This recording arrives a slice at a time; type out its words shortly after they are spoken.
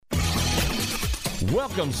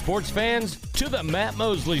Welcome, sports fans, to the Matt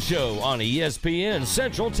Mosley Show on ESPN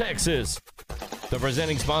Central Texas. The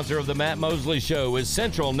presenting sponsor of the Matt Mosley Show is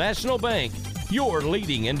Central National Bank, your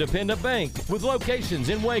leading independent bank with locations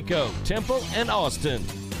in Waco, Temple, and Austin.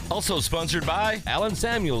 Also sponsored by Allen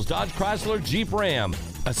Samuels Dodge Chrysler Jeep Ram,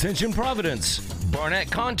 Ascension Providence,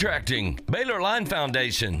 Barnett Contracting, Baylor Line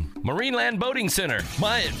Foundation, Marineland Boating Center,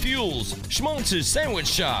 Myatt Fuels, Schmaltz's Sandwich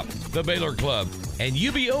Shop, the Baylor Club, and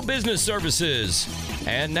UBO Business Services.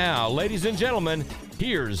 And now, ladies and gentlemen,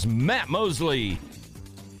 here's Matt Mosley.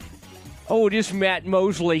 Oh, it is Matt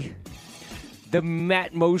Mosley, the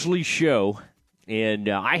Matt Mosley Show. And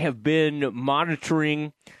I have been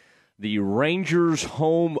monitoring the Rangers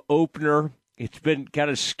home opener. It's been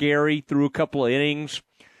kind of scary through a couple of innings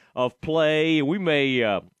of play. We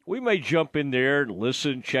may jump in there and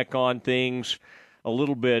listen, check on things a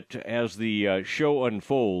little bit as the show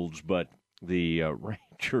unfolds. But the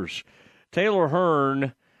Rangers, Taylor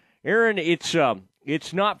Hearn, Aaron, it's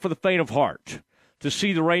not for the faint of heart to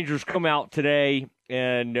see the Rangers come out today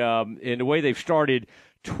and in the way they've started.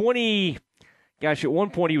 At one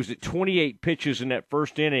point he was at 28 pitches in that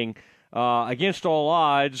first inning. Against all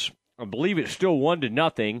odds, I believe it's still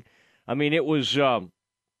 1-0. I mean, it was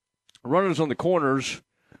runners on the corners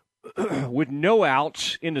with no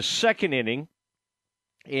outs in the second inning.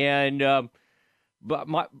 And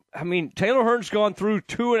Taylor Hearn's gone through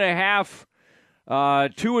 2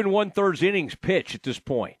 1/3 innings pitch at this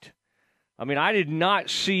point. I mean, I did not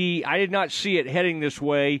see it heading this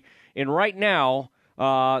way. And right now,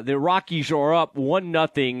 the Rockies are up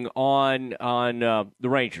 1-0 on the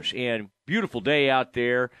Rangers. And beautiful day out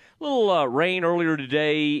there. A little rain earlier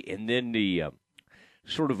today, and then the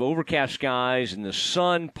sort of overcast skies, and the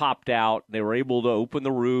sun popped out. They were able to open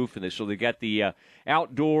the roof, and so they got the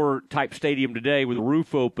outdoor type stadium today with the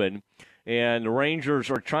roof open. And the Rangers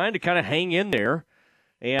are trying to kind of hang in there.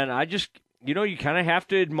 And I just, you kind of have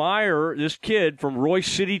to admire this kid from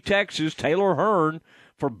Royce City, Texas, Taylor Hearn,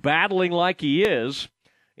 for battling like he is.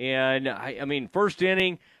 And, I mean, first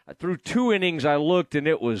inning, through 2 innings, I looked, and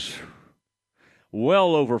it was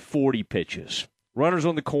well over 40 pitches. Runners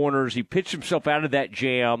on the corners. He pitched himself out of that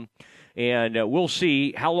jam, and we'll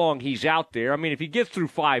see how long he's out there. I mean, if he gets through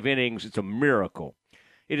 5 innings, it's a miracle.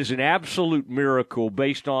 It is an absolute miracle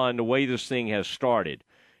based on the way this thing has started.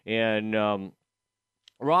 And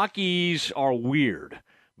Rockies are weird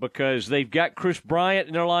because they've got Chris Bryant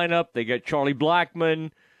in their lineup. They got Charlie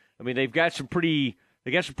Blackmon. I mean, they've got some pretty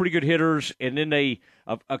good hitters. And then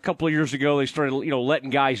a couple of years ago, they started, letting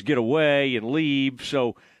guys get away and leave.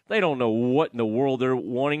 So they don't know what in the world they're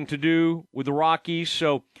wanting to do with the Rockies.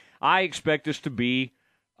 So I expect this to be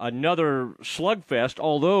another slugfest,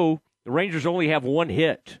 although the Rangers only have 1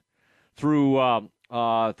 hit through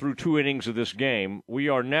 2 innings of this game. We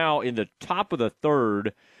are now in the top of the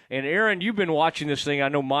third. And, Aaron, you've been watching this thing. I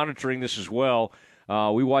know monitoring this as well.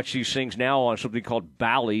 We watch these things now on something called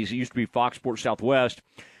Bally's. It used to be Fox Sports Southwest.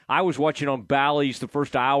 I was watching on Bally's the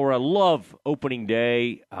first hour. I love opening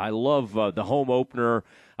day. I love the home opener.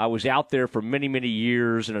 I was out there for many, many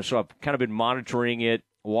years, and so I've kind of been monitoring it,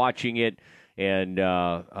 watching it, and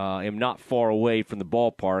am not far away from the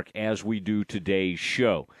ballpark as we do today's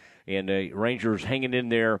show. And the Rangers hanging in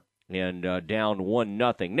there and down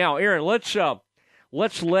 1-0. Now, Aaron,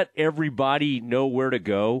 let's let everybody know where to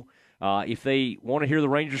go. If they want to hear the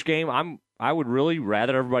Rangers game, I would really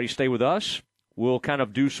rather everybody stay with us. We'll kind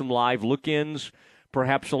of do some live look-ins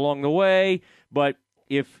perhaps along the way. But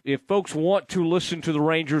if folks want to listen to the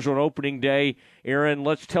Rangers on opening day, Aaron,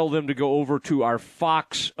 let's tell them to go over to our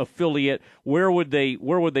Fox affiliate. Where would they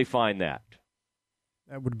find that?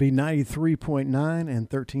 That would be 93.9 and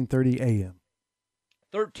 1330 AM.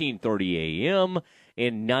 1330 AM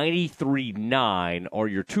and 93.9 are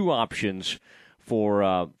your 2 options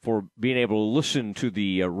for being able to listen to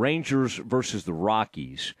the Rangers versus the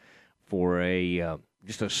Rockies for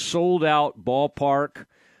just a sold-out ballpark.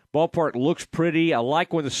 Ballpark looks pretty. I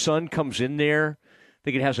like when the sun comes in there. I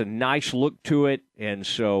think it has a nice look to it. And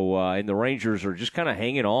so and the Rangers are just kind of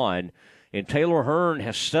hanging on. And Taylor Hearn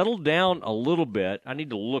has settled down a little bit. I need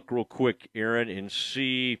to look real quick, Aaron, and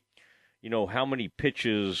see, how many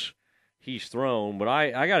pitches he's thrown. But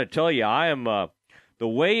I got to tell you, I am the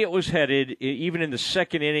way it was headed, even in the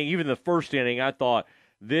second inning, even the first inning, I thought,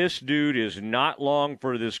 this dude is not long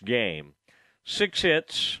for this game. 6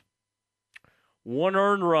 hits, 1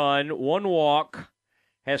 earned run, 1 walk,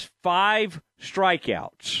 has 5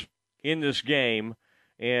 strikeouts in this game.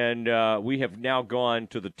 And we have now gone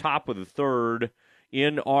to the top of the third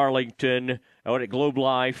in Arlington out at Globe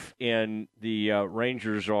Life, and the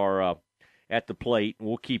Rangers are at the plate.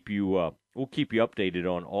 We'll keep you we'll keep you updated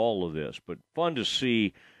on all of this. But fun to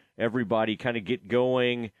see everybody kind of get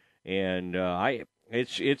going, and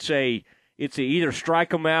it's a either strike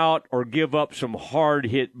them out or give up some hard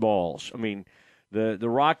hit balls. I mean, the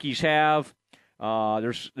Rockies have.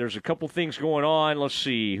 There's a couple things going on. Let's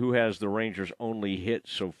see who has the Rangers' only hit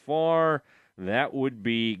so far. That would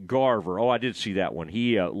be Garver. Oh, I did see that one.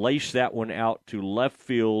 He laced that one out to left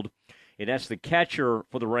field, and that's the catcher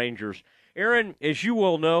for the Rangers. Aaron, as you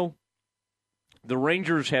well know, the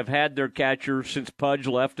Rangers have had their catcher since Pudge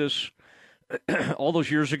left us all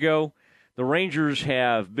those years ago. The Rangers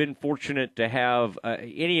have been fortunate to have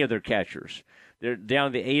any of their catchers. They're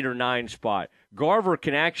down the 8 or 9 spot. Garver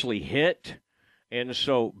can actually hit, and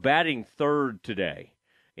so batting third today.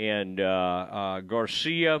 And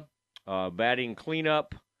Garcia batting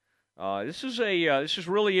cleanup. This is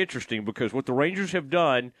really interesting because what the Rangers have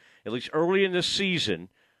done, at least early in this season,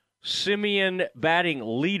 Simeon batting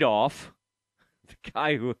leadoff, the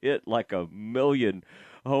guy who hit like 1 million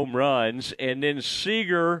home runs, and then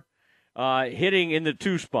Seager hitting in the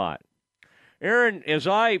 2 spot. Aaron,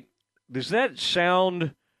 does that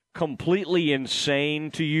sound completely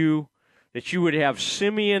insane to you that you would have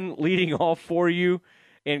Simeon leading off for you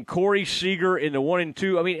and Corey Seager in the 1 and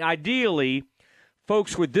 2? I mean, ideally,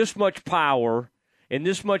 folks with this much power and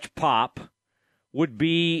this much pop would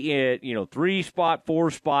be at 3 spot,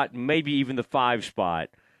 4 spot, maybe even the 5 spot,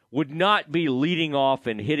 would not be leading off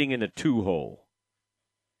and hitting in the 2 hole.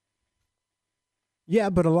 Yeah,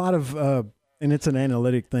 but a lot of, and it's an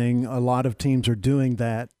analytic thing, a lot of teams are doing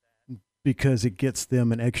that because it gets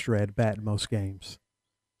them an extra at-bat in most games.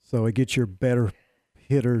 So it gets your better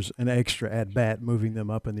hitters an extra at-bat, moving them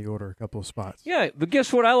up in the order a couple of spots. Yeah, but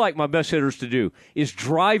guess what I like my best hitters to do is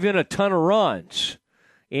drive in a ton of runs.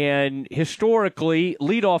 And historically,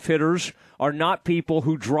 leadoff hitters are not people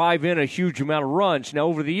who drive in a huge amount of runs. Now,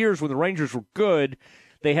 over the years, when the Rangers were good,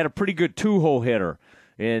 they had a pretty good 2-hole hitter.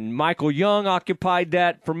 And Michael Young occupied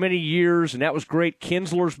that for many years, and that was great.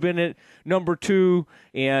 Kinsler's been at number 2,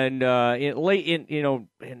 and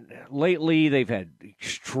lately they've had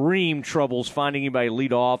extreme troubles finding anybody to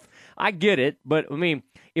lead off. I get it, but I mean,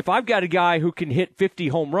 if I've got a guy who can hit 50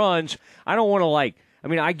 home runs, I don't want to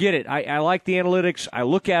I get it. I like the analytics. I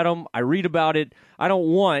look at them. I read about it. I don't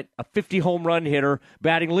want a 50 home run hitter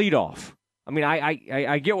batting leadoff. I mean,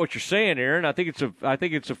 I get what you're saying, Aaron. I think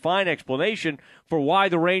it's a fine explanation for why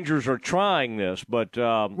the Rangers are trying this. But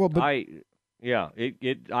I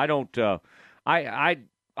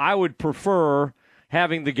would prefer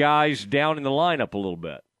having the guys down in the lineup a little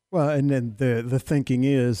bit. Well, and then the thinking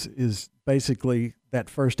is basically that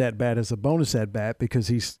first at bat is a bonus at bat because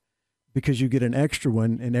you get an extra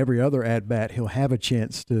one, and every other at bat he'll have a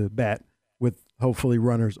chance to bat with hopefully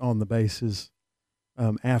runners on the bases.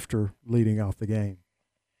 After leading off the game.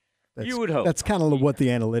 You would hope. That's kind of what the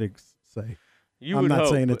analytics say. I'm not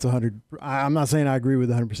saying it's 100. I'm not saying I agree with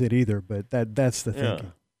 100% either, but that's the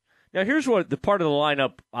thinking. Now, here's what the part of the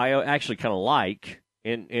lineup I actually kind of like,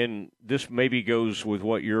 and this maybe goes with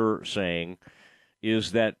what you're saying,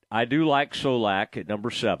 is that I do like Solak at number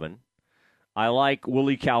 7. I like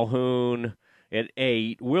Willie Calhoun at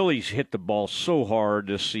 8. Willie's hit the ball so hard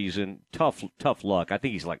this season. Tough luck. I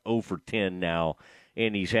think he's like 0 for 10 now.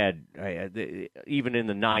 And he's had, even in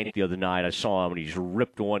the 9th the other night, I saw him, and he's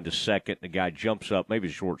ripped one to second. The guy jumps up, maybe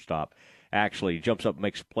the shortstop, actually, jumps up and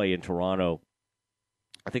makes a play in Toronto.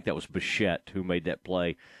 I think that was Bichette who made that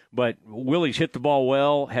play. But Willie's hit the ball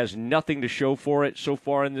well, has nothing to show for it so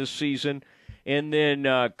far in this season. And then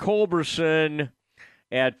Culberson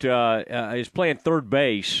is playing third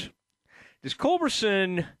base. Does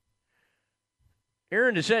Culberson...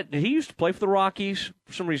 Aaron, did he used to play for the Rockies?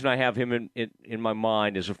 For some reason, I have him in my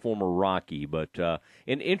mind as a former Rocky. But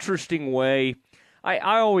an interesting way, I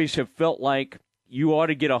always have felt like you ought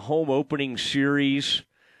to get a home opening series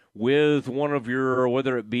with one of your,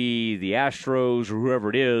 whether it be the Astros or whoever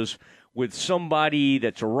it is, with somebody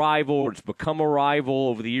that's a rival or it's become a rival.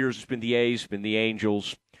 Over the years, it's been the A's, it's been the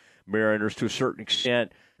Angels, Mariners to a certain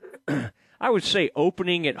extent. I would say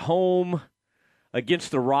opening at home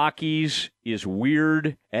against the Rockies is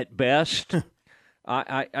weird at best.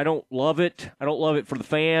 I don't love it. I don't love it for the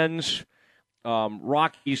fans.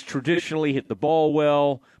 Rockies traditionally hit the ball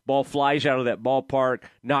well. Ball flies out of that ballpark.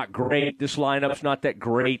 Not great. This lineup's not that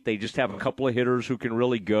great. They just have a couple of hitters who can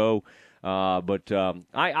really go. But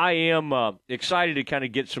I am excited to kind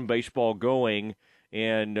of get some baseball going,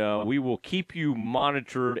 and we will keep you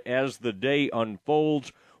monitored as the day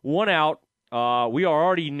unfolds. One out. We are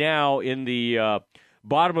already now in the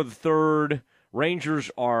bottom of the third.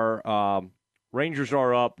 Rangers are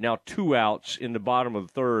up now, 2 outs in the bottom of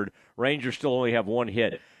the third. Rangers still only have 1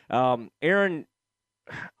 hit. Aaron,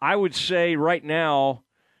 I would say right now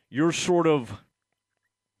you're sort of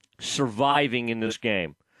surviving in this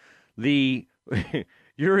game.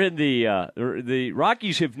 You're in the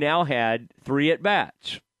Rockies have now had 3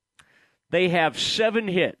 at-bats. They have 7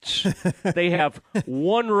 hits. They have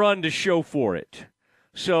 1 run to show for it.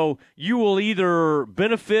 So you will either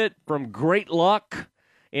benefit from great luck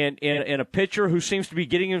and a pitcher who seems to be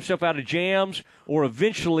getting himself out of jams, or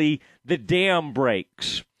eventually the dam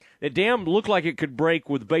breaks. The dam looked like it could break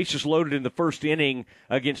with bases loaded in the first inning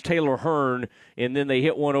against Taylor Hearn, and then they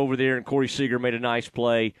hit one over there, and Corey Seager made a nice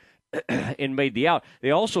play and made the out.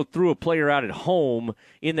 They also threw a player out at home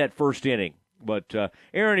in that first inning. But,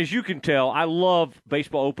 Aaron, as you can tell, I love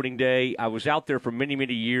baseball opening day. I was out there for many,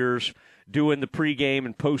 many years doing the pregame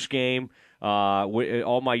and postgame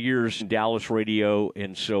all my years in Dallas radio,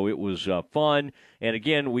 and so it was fun. And,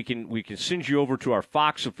 again, we can send you over to our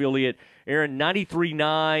Fox affiliate, Aaron,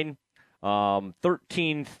 93.9,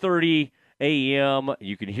 1330 a.m.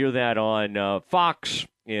 You can hear that on Fox,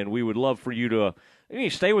 and we would love for you to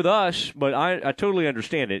stay with us, but I totally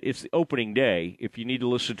understand it. It's the opening day. If you need to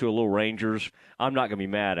listen to a little Rangers, I'm not going to be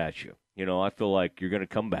mad at you. I feel like you're going to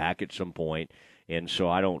come back at some point, and so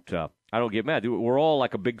I don't get mad. We're all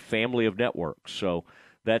like a big family of networks, so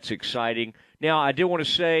that's exciting. Now, I did want to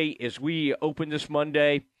say, as we open this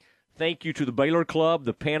Monday, thank you to the Baylor Club.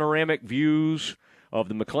 The panoramic views of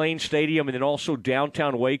the McLean Stadium and then also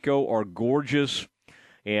downtown Waco are gorgeous.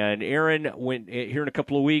 And Aaron, here in a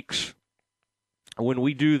couple of weeks, when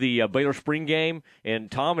we do the Baylor spring game,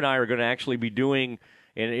 and Tom and I are going to actually be doing,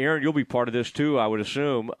 and Aaron, you'll be part of this too, I would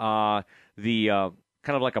assume, the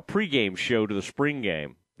kind of like a pregame show to the spring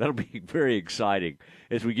game. That'll be very exciting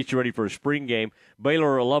as we get you ready for a spring game.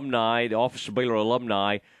 Baylor alumni, the Office of Baylor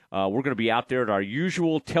Alumni, we're going to be out there at our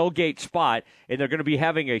usual tailgate spot, and they're going to be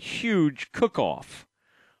having a huge cook-off.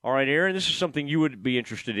 All right, Aaron, this is something you would be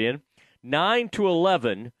interested in. 9 to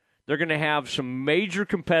 11, they're going to have some major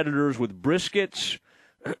competitors with briskets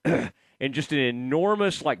and just an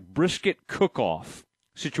enormous brisket cook-off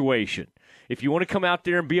situation. If you want to come out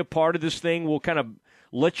there and be a part of this thing, we'll kind of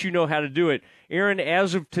let you know how to do it. Aaron,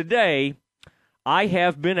 as of today, I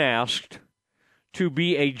have been asked to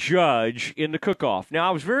be a judge in the cook-off. Now,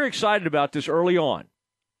 I was very excited about this early on,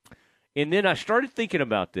 and then I started thinking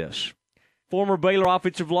about this. Former Baylor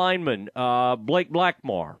offensive lineman Blake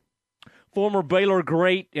Blackmar, former Baylor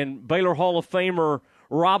great and Baylor Hall of Famer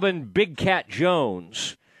Robin Big Cat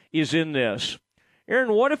Jones is in this.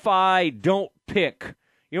 Aaron, what if I don't pick?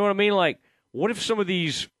 You know what I mean? What if some of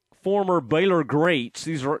these former Baylor greats,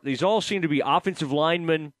 these all seem to be offensive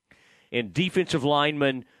linemen and defensive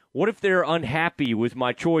linemen, what if they're unhappy with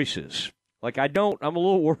my choices? I'm a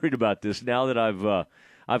little worried about this now that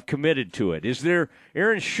I've committed to it.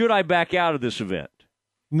 Aaron, should I back out of this event?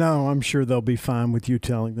 No, I'm sure they'll be fine with you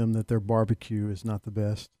telling them that their barbecue is not the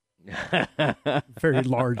best. Very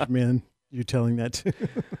large men, you telling that to.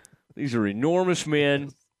 These are enormous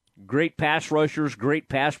men, great pass rushers, great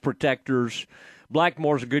pass protectors.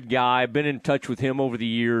 Blackmore's a good guy. I've been in touch with him over the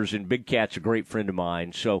years, and Big Cat's a great friend of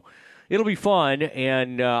mine. So it'll be fun,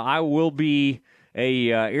 and I will be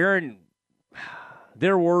Aaron,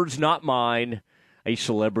 their words, not mine, a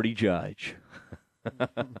celebrity judge.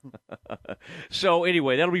 So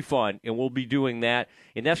anyway, that'll be fun, and we'll be doing that.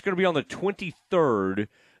 And that's going to be on the 23rd,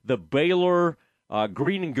 the Baylor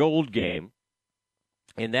Green and Gold game.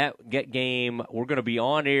 And that game, we're going to be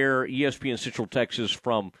on air, ESPN Central Texas,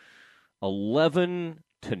 from 11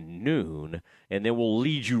 to noon, and then we'll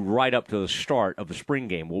lead you right up to the start of the spring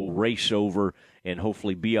game. We'll race over and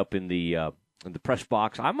hopefully be up in the press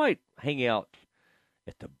box. I might hang out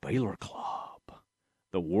at the Baylor Club,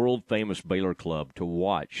 the world-famous Baylor Club, to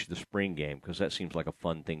watch the spring game, because that seems like a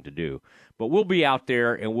fun thing to do. But we'll be out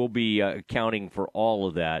there, and we'll be accounting for all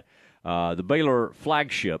of that. The Baylor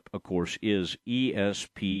flagship, of course, is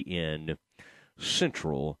ESPN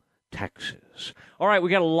Central Texas. All right, we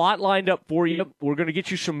got a lot lined up for you. We're going to get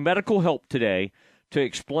you some medical help today to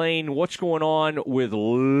explain what's going on with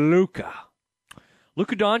Luka.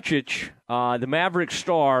 Luka Doncic, the Maverick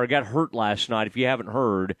star, got hurt last night, if you haven't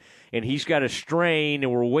heard, and he's got a strain,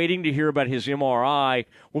 and we're waiting to hear about his MRI.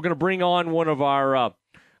 We're going to bring on one of our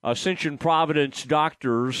Ascension Providence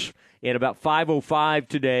doctors in about 5:05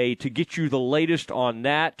 today to get you the latest on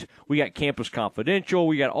that. We got Campus Confidential.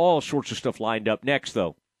 We got all sorts of stuff lined up next,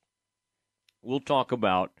 though. We'll talk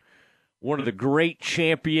about one of the great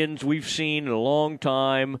champions we've seen in a long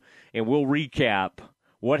time, and we'll recap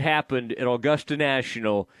what happened at Augusta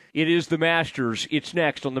National. It is the Masters. It's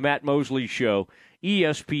next on the Matt Mosley Show,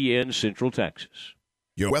 ESPN Central Texas.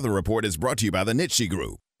 Your weather report is brought to you by the Nitshe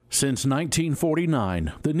Group. Since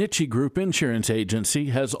 1949, the Nitsche Group Insurance Agency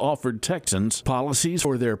has offered Texans policies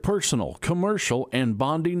for their personal, commercial, and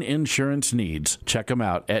bonding insurance needs. Check them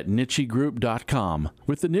out at NitscheGroup.com.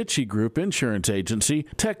 With the Nitsche Group Insurance Agency,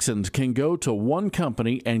 Texans can go to one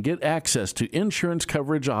company and get access to insurance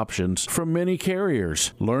coverage options from many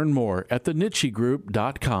carriers. Learn more at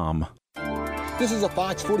thenitschegroup.com. This is a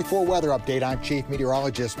Fox 44 weather update. I'm Chief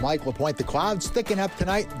Meteorologist Mike LaPointe. The clouds thicken up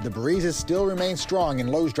tonight. The breezes still remain strong and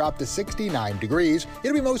lows drop to 69 degrees.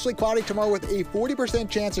 It'll be mostly cloudy tomorrow with a 40%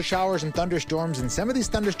 chance of showers and thunderstorms. And some of these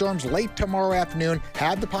thunderstorms late tomorrow afternoon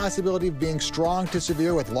have the possibility of being strong to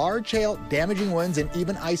severe with large hail, damaging winds, and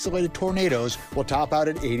even isolated tornadoes. Will top out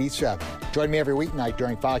at 87. Join me every weeknight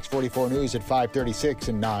during Fox 44 News at 5:36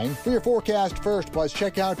 and 9 for your forecast first. Plus,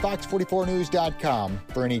 check out fox44news.com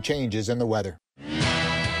for any changes in the weather.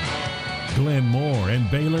 Glenn Moore and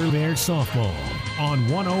Baylor Bears softball on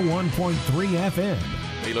 101.3 FM.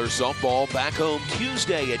 Baylor softball back home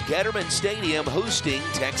Tuesday at Getterman Stadium hosting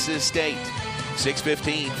Texas State.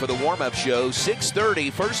 6:15 for the warm-up show, 6:30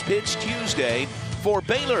 first pitch Tuesday for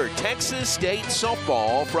Baylor Texas State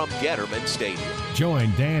softball from Getterman Stadium.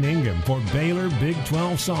 Join Dan Ingham for Baylor Big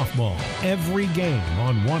 12 softball every game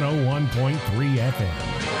on 101.3 FM.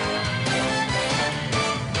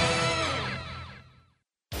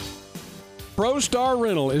 ProStar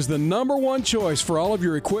Rental is the #1 choice for all of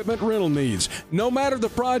your equipment rental needs. No matter the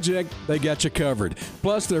project, they got you covered.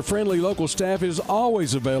 Plus, their friendly local staff is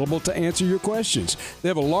always available to answer your questions. They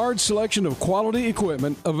have a large selection of quality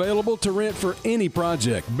equipment available to rent for any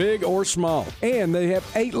project, big or small. And they have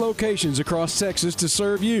 8 locations across Texas to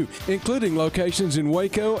serve you, including locations in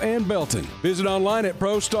Waco and Belton. Visit online at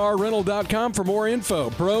ProStarRental.com for more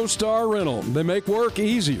info. ProStar Rental. They make work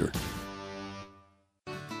easier.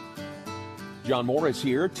 John Morris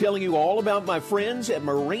here, telling you all about my friends at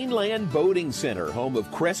Marineland Boating Center, home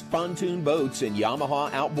of Crest Pontoon Boats and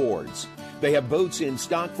Yamaha Outboards. They have boats in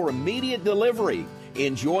stock for immediate delivery.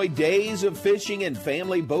 Enjoy days of fishing and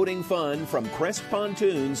family boating fun from Crest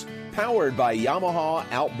Pontoons, powered by Yamaha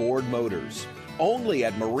Outboard Motors. Only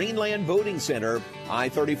at Marineland Boating Center,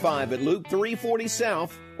 I-35 at Loop 340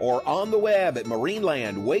 South, or on the web at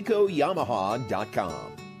marinelandwacoyamaha.com.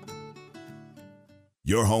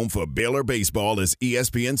 Your home for Baylor baseball is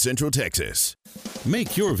ESPN Central Texas.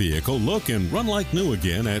 Make your vehicle look and run like new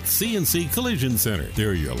again at C&C Collision Center.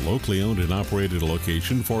 They're your locally owned and operated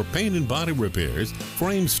location for paint and body repairs,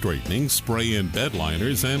 frame straightening, spray and bed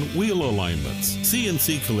liners, and wheel alignments.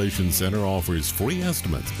 C&C Collision Center offers free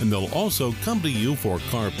estimates, and they'll also come to you for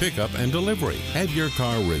car pickup and delivery. Have your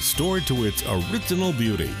car restored to its original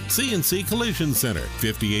beauty. C&C Collision Center,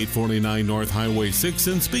 5849 North Highway 6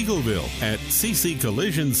 in Spiegelville, at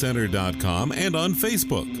cccollisioncenter.com and on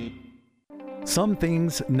Facebook. Some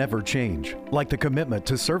things never change, like the commitment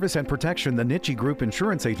to service and protection the Nitsche Group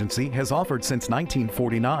Insurance Agency has offered since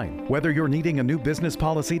 1949. Whether you're needing a new business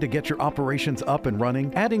policy to get your operations up and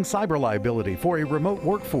running, adding cyber liability for a remote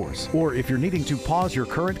workforce, or if you're needing to pause your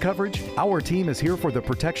current coverage, our team is here for the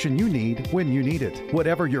protection you need when you need it.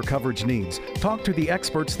 Whatever your coverage needs, talk to the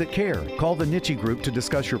experts that care. Call the Nitsche Group to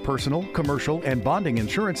discuss your personal, commercial, and bonding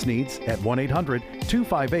insurance needs at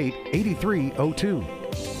 1-800-258-8302.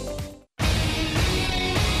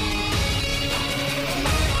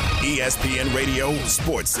 ESPN Radio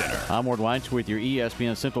Sports Center. I'm Ward Weitz with your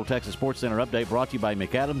ESPN Central Texas Sports Center update, brought to you by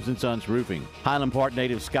McAdams & Sons Roofing. Highland Park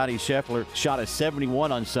native Scotty Scheffler shot a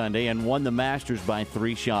 71 on Sunday and won the Masters by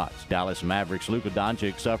 3 shots. Dallas Mavericks' Luka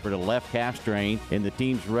Doncic suffered a left calf strain in the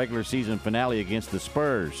team's regular season finale against the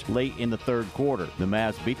Spurs late in the third quarter. The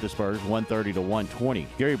Mavs beat the Spurs 130-120.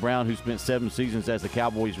 Gary Brown, who spent 7 seasons as the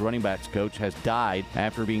Cowboys running backs coach, has died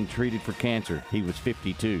after being treated for cancer. He was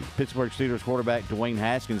 52. Pittsburgh Steelers quarterback Dwayne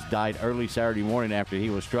Haskins died early Saturday morning after he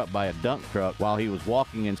was struck by a dump truck while he was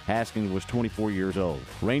walking, and Haskins was 24 years old.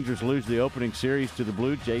 Rangers lose the opening series to the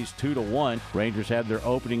Blue Jays 2-1. Rangers have their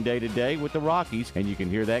opening day today with the Rockies, and you can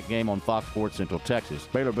hear that game on Fox Sports Central Texas.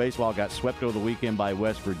 Baylor baseball got swept over the weekend by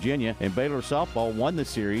West Virginia, and Baylor softball won the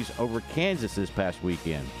series over Kansas this past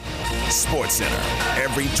weekend. Sports Center,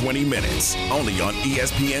 every 20 minutes, only on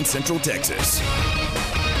ESPN Central Texas.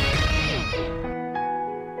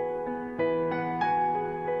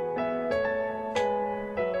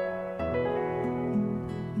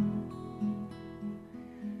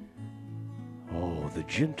 The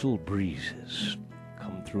gentle breezes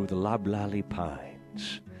come through the loblolly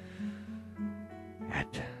pines.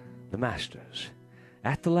 At the Masters,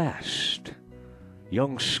 at the last,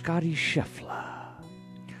 young Scotty Scheffler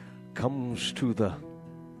comes to the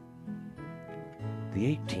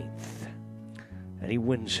 18th, and he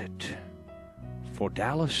wins it for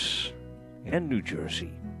Dallas and New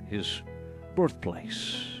Jersey, his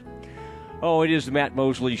birthplace. Oh, it is the Matt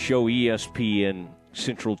Mosley Show, ESPN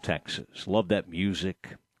Central Texas. Love that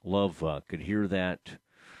music. Could hear that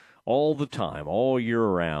all the time, all year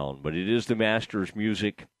round. But it is the Masters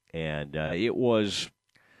music, and it was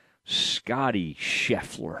Scotty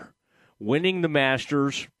Scheffler winning the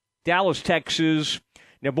Masters, Dallas, Texas.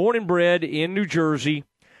 Now, born and bred in New Jersey.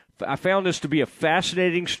 I found this to be a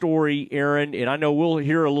fascinating story, Aaron, and I know we'll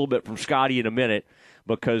hear a little bit from Scotty in a minute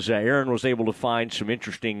because Aaron was able to find some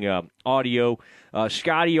interesting audio.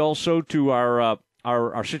 Scotty, also to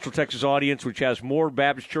our Central Texas audience, which has more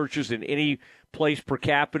Baptist churches than any place per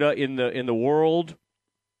capita in the world.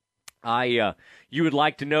 You would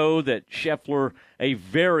like to know that Scheffler, a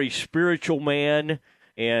very spiritual man,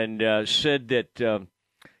 and said that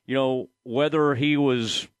whether he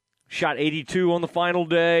was shot 82 on the final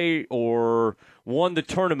day or won the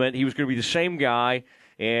tournament, he was going to be the same guy,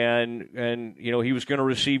 and he was going to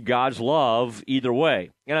receive God's love either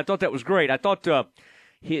way. And I thought that was great. I thought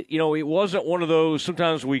it wasn't one of those,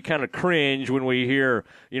 sometimes we kind of cringe when we hear,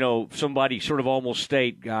 somebody sort of almost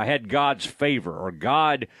state, had God's favor or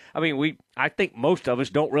God. I think most of us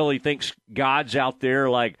don't really think God's out there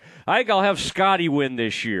like, I think I'll have Scotty win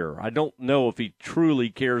this year. I don't know if he truly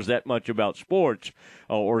cares that much about sports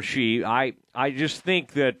or she. I just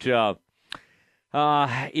think that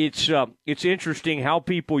it's interesting how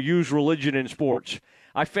people use religion in sports.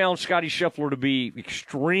 I found Scotty Scheffler to be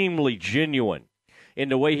extremely genuine in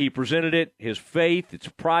the way he presented it, his faith. It's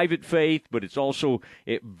private faith, but it's also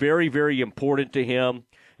very, very important to him,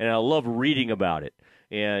 and I love reading about it.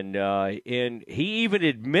 And he even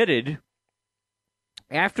admitted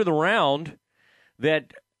after the round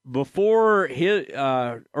that before his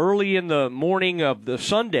early in the morning of the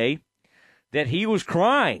Sunday that he was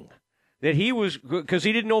crying, because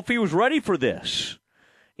he didn't know if he was ready for this.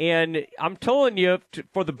 And I'm telling you,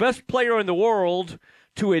 for the best player in the world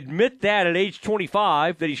to admit that at age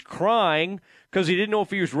 25, that he's crying because he didn't know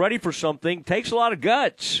if he was ready for something, takes a lot of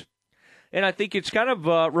guts. And I think it's kind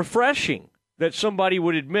of refreshing that somebody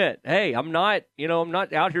would admit, hey, I'm not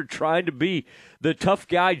out here trying to be the tough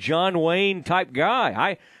guy, John Wayne type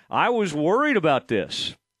guy. I was worried about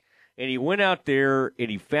this. And he went out there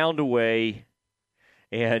and he found a way.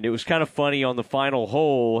 And it was kind of funny on the final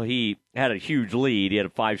hole. He had a huge lead. He had a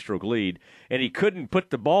 5-stroke lead. And he couldn't put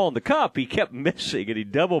the ball in the cup. He kept missing, and he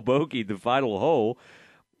double bogeyed the final hole.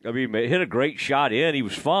 He hit a great shot in. He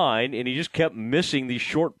was fine, and he just kept missing these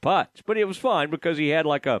short putts. But it was fine because he had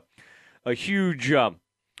like a huge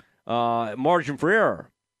margin for error.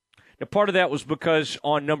 Now, part of that was because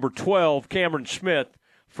on number 12, Cameron Smith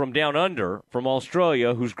from down under, from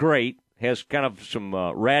Australia, who's great, has kind of some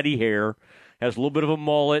ratty hair, has a little bit of a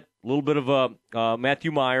mullet, a little bit of a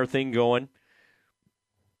Matthew Meyer thing going,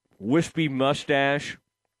 wispy mustache.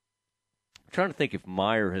 I'm trying to think if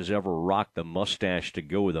Meyer has ever rocked the mustache to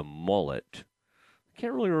go with a mullet. I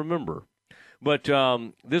can't really remember. But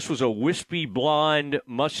this was a wispy blonde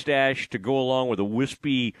mustache to go along with a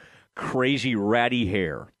wispy, crazy, ratty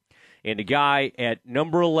hair. And the guy at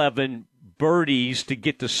number 11 birdies to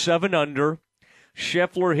get to 7 under.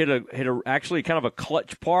 Scheffler hit actually kind of a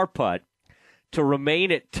clutch par putt to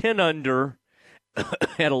remain at 10 under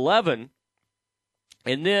at 11.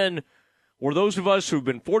 And then were those of us who've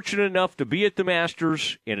been fortunate enough to be at the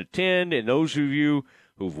Masters and attend, and those of you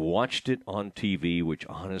who've watched it on TV, which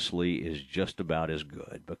honestly is just about as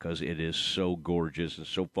good because it is so gorgeous and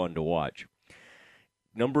so fun to watch.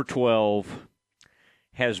 Number 12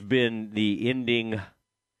 has been the ending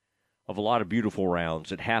of a lot of beautiful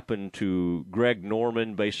rounds. It happened to Greg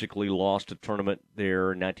Norman, basically lost a tournament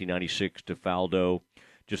there in 1996 to Faldo.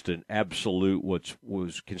 Just an absolute, what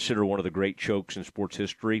was considered one of the great chokes in sports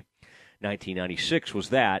history. 1996 was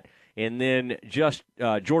that. And then just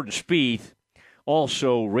Jordan Spieth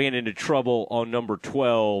also ran into trouble on number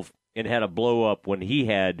 12 and had a blow-up when he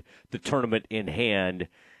had the tournament in hand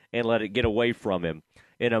and let it get away from him.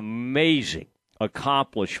 An amazing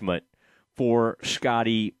accomplishment for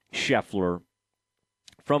Scotty Scheffler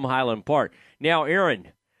from Highland Park. Now, Aaron,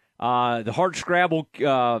 the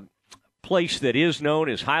hardscrabble place that is known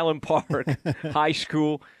as Highland Park High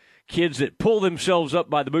School, kids that pull themselves up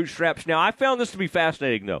by the bootstraps. Now, I found this to be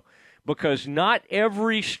fascinating, though, because not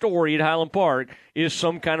every story at Highland Park is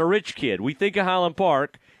some kind of rich kid. We think of Highland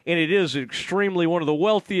Park, and it is extremely one of the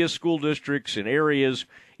wealthiest school districts and areas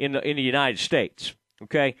in the United States,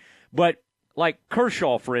 okay? But like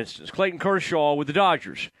Kershaw, for instance, Clayton Kershaw with the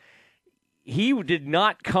Dodgers, he did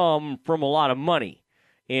not come from a lot of money,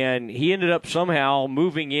 and he ended up somehow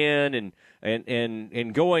moving in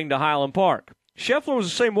and going to Highland Park. Scheffler was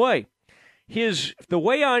the same way. The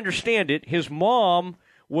way I understand it, his mom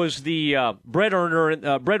was the breadwinner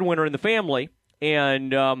in the family,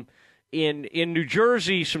 and in New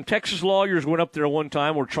Jersey, some Texas lawyers went up there one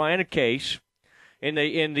time. Were trying a case, and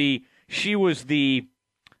she was the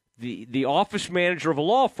office manager of a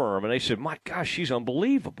law firm, and they said, "My gosh, she's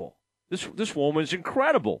unbelievable. This woman's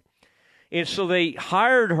incredible." And so they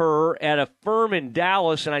hired her at a firm in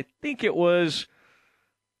Dallas, and I think it was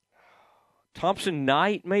Thompson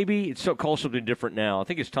Knight, maybe. It's called something different now. I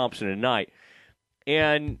think it's Thompson and Knight.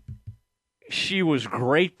 And she was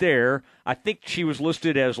great there. I think she was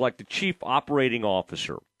listed as like the chief operating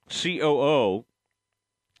officer, COO,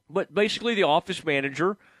 but basically the office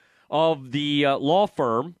manager of the law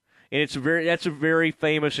firm. And that's a very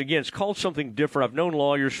famous, again, it's called something different. I've known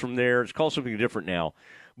lawyers from there. It's called something different now.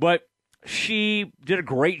 But she did a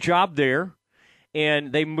great job there.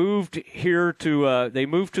 And they moved here to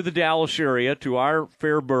the Dallas area, to our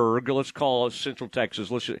Fairburg. Let's call it Central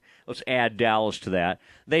Texas. Let's add Dallas to that.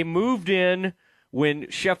 They moved in when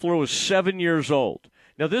Scheffler was 7 years old.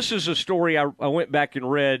 Now, this is a story I went back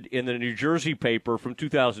and read in the New Jersey paper from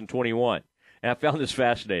 2021, and I found this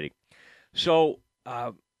fascinating. So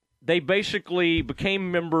they basically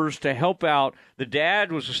became members to help out. The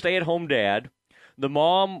dad was a stay-at-home dad. The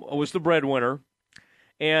mom was the breadwinner.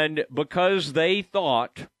 And because they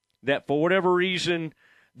thought that for whatever reason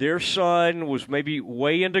their son was maybe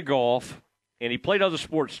way into golf, and he played other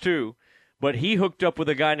sports too, but he hooked up with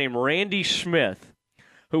a guy named Randy Smith,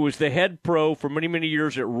 who was the head pro for many, many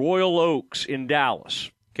years at Royal Oaks in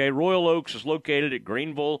Dallas. Okay, Royal Oaks is located at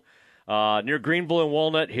Greenville, near Greenville and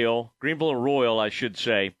Walnut Hill, Greenville and Royal, I should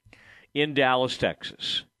say, in Dallas,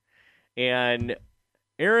 Texas. And,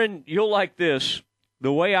 Aaron, you'll like this.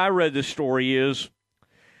 The way I read this story is,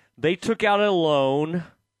 they took out a loan.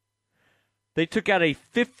 They took out a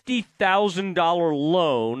 $50,000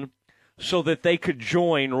 loan so that they could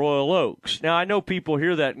join Royal Oaks. Now, I know people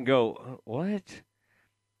hear that and go, what?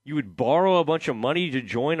 You would borrow a bunch of money to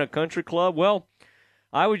join a country club? Well,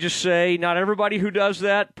 I would just say not everybody who does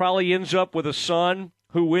that probably ends up with a son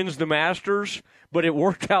who wins the Masters, but it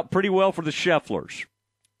worked out pretty well for the Schefflers.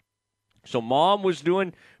 So Mom was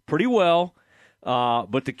doing pretty well.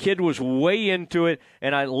 But the kid was way into it,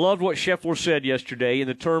 and I loved what Scheffler said yesterday in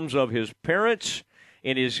the terms of his parents,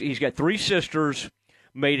 and he's got 3 sisters,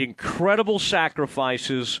 made incredible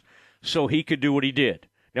sacrifices so he could do what he did.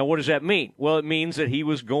 Now, what does that mean? Well, it means that he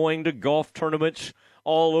was going to golf tournaments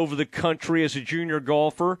all over the country as a junior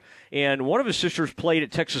golfer, and one of his sisters played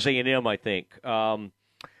at Texas A&M, I think. I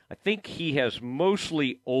think he has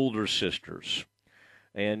mostly older sisters.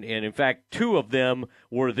 And in fact, 2 of them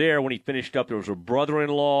were there when he finished up. There was a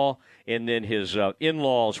brother-in-law, and then his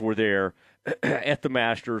in-laws were there at the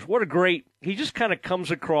Masters. What a great – he just kind of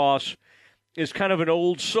comes across as kind of an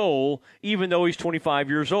old soul, even though he's 25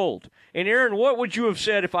 years old. And, Aaron, what would you have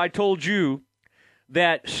said if I told you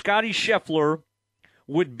that Scottie Scheffler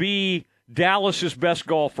would be Dallas's best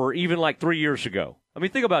golfer even like 3 years ago? I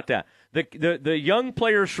mean, think about that. The young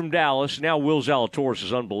players from Dallas, now Will Zalatoris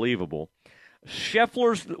is unbelievable.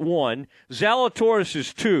 Scheffler's 1, Zalatoris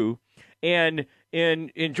is 2, and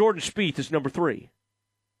Jordan Spieth is number 3.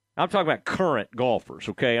 I'm talking about current golfers,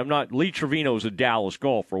 okay? Lee Trevino is a Dallas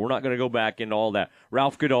golfer. We're not going to go back into all that.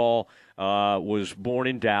 Ralph Goodall was born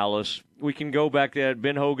in Dallas. We can go back to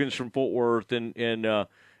Ben Hogan's from Fort Worth, and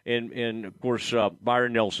of course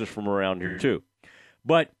Byron Nelson's from around here too.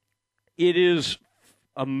 But it is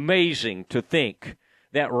amazing to think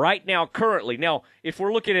that right now, currently, now if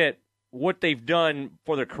we're looking at what they've done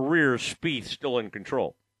for their careers, Spieth's still in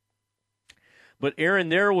control. But, Aaron,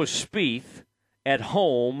 there was Spieth at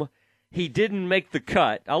home. He didn't make the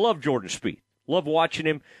cut. I love Jordan Spieth. Love watching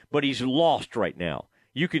him, but he's lost right now.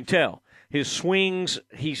 You can tell. His swings,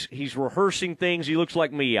 he's rehearsing things. He looks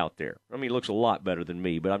like me out there. I mean, he looks a lot better than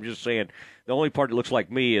me, but I'm just saying the only part that looks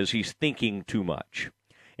like me is he's thinking too much.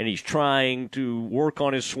 And he's trying to work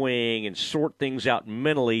on his swing and sort things out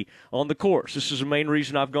mentally on the course. This is the main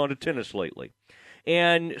reason I've gone to tennis lately.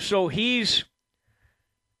 And so he is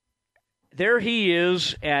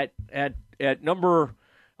at number,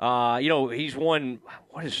 he's won,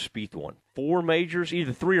 what has Spieth won? 4 majors,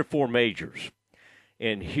 either 3 or 4 majors.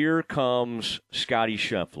 And here comes Scottie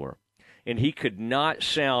Scheffler. And he could not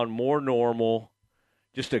sound more normal,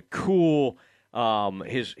 just a cool.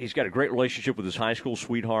 He's got a great relationship with his high school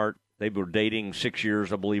sweetheart. They were dating 6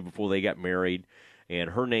 years, I believe, before they got married.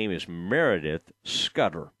 And her name is Meredith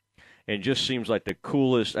Scudder. And just seems like the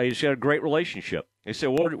coolest. He's got a great relationship. They said,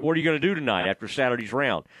 what are you going to do tonight after Saturday's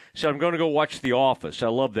round? He said, I'm going to go watch The Office. I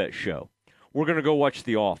love that show. We're going to go watch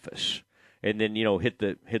The Office. And then, go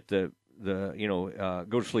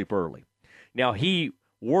to sleep early. Now, he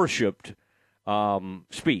worshipped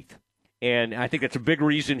Spieth. And I think that's a big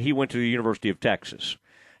reason he went to the University of Texas.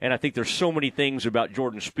 And I think there's so many things about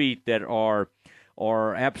Jordan Spieth that are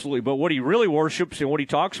absolutely. But what he really worships and what he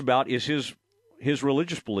talks about is his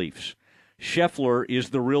religious beliefs. Scheffler is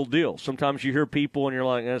the real deal. Sometimes you hear people and you're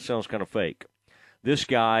like, that sounds kind of fake. This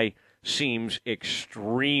guy seems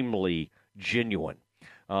extremely genuine.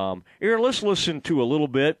 Aaron, let's listen to a little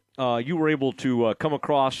bit. You were able to come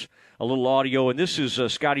across a little audio, and this is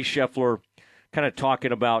Scottie Scheffler kind of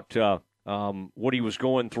talking about what he was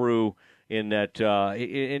going through in that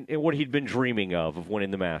in what he'd been dreaming of winning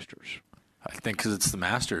the Masters. I think because it's the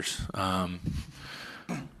Masters.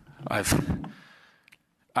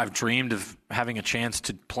 I've dreamed of having a chance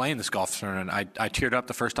to play in this golf tournament. I teared up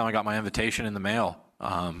the first time I got my invitation in the mail.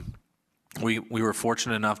 We were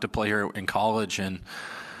fortunate enough to play here in college, and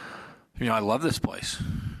I love this place.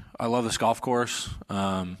 I love this golf course.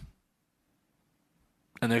 And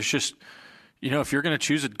there's just, if you're going to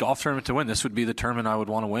choose a golf tournament to win, this would be the tournament I would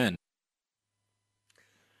want to win.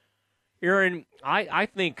 Aaron, I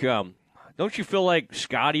think, don't you feel like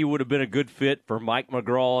Scotty would have been a good fit for Mike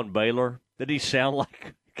McGraw and Baylor? Did he sound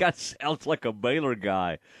like? God, sounds like a Baylor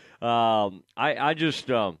guy. He went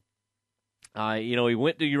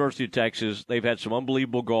to University of Texas. They've had some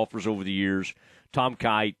unbelievable golfers over the years. Tom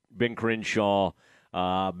Kite, Ben Crenshaw,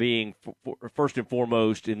 being first and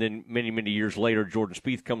foremost, and then many, many years later, Jordan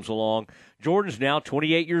Spieth comes along. Jordan's now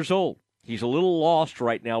 28 years old. He's a little lost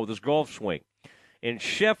right now with his golf swing. And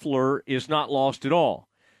Scheffler is not lost at all.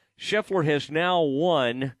 Scheffler has now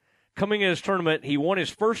won, coming in his tournament, he won his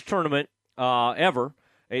first tournament ever,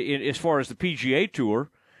 as far as the PGA Tour,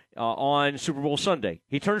 on Super Bowl Sunday.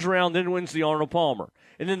 He turns around, then wins the Arnold Palmer.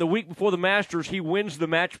 And then the week before the Masters, he wins the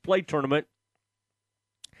match play tournament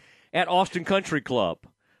at Austin Country Club,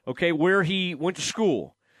 where he went to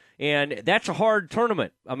school. And that's a hard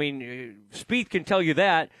tournament. I mean, Spieth can tell you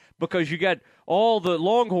that because you got all the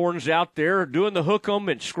Longhorns out there doing the hook 'em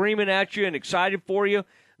and screaming at you and excited for you.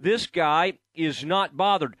 This guy is not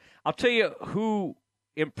bothered. I'll tell you who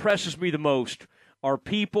impresses me the most are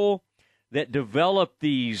people that develop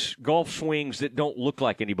these golf swings that don't look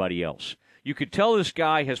like anybody else. You could tell this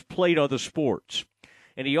guy has played other sports.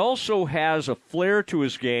 And he also has a flair to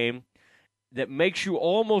his game that makes you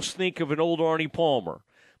almost think of an old Arnie Palmer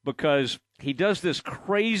because he does this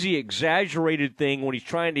crazy, exaggerated thing when he's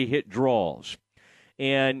trying to hit draws.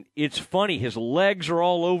 And it's funny. His legs are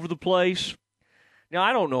all over the place. Now,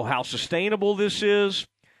 I don't know how sustainable this is.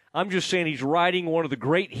 I'm just saying he's riding one of the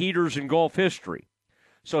great heaters in golf history.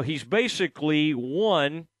 So he's basically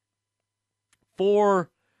won 4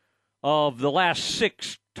 of the last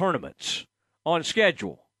 6 tournaments on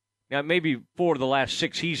schedule. Now, maybe 4 of the last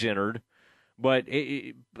 6 he's entered. But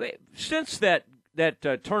since that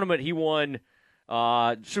tournament he won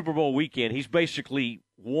Super Bowl weekend, he's basically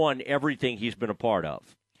won everything he's been a part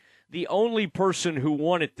of. The only person who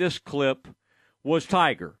won at this clip was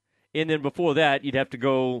Tiger. And then before that, you'd have to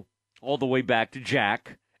go all the way back to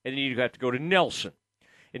Jack, and then you'd have to go to Nelson.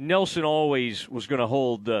 And Nelson always was going to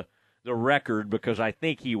hold the record because I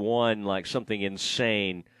think he won like something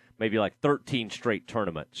insane, maybe like 13 straight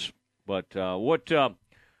tournaments. But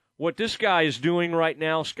what this guy is doing right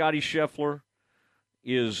now, Scottie Scheffler,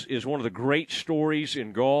 is one of the great stories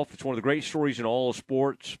in golf. It's one of the great stories in all of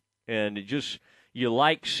sports. And you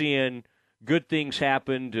like seeing good things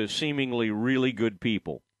happen to seemingly really good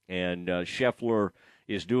people. And Scheffler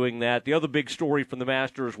is doing that. The other big story from the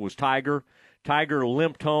Masters was Tiger. Tiger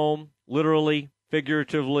limped home, literally,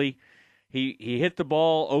 figuratively. He hit the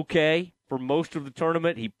ball okay for most of the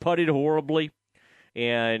tournament. He putted horribly.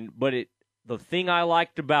 But the thing I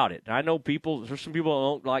liked about it, I know there's some people that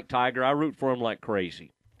don't like Tiger. I root for him like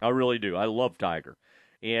crazy. I really do. I love Tiger.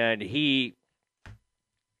 And he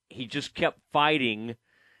just kept fighting.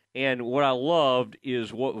 And what I loved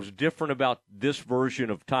is what was different about this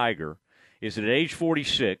version of Tiger is that at age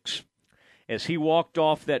 46, as he walked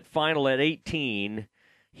off that final at 18,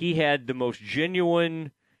 he had the most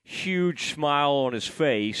genuine, huge smile on his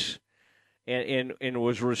face and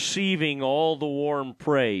was receiving all the warm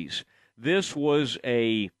praise. This was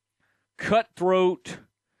a cutthroat,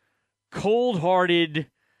 cold-hearted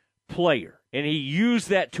player, and he used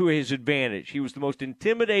that to his advantage. He was the most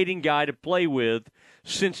intimidating guy to play with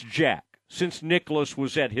since Jack, since Nicklaus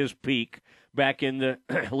was at his peak back in the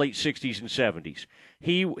late 60s and 70s.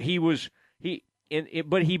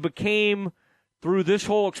 But he became, through this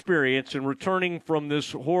whole experience and returning from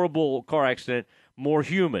this horrible car accident, more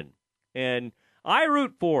human. And I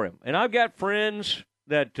root for him. And I've got friends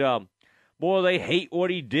that, they hate what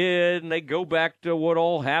he did, and they go back to what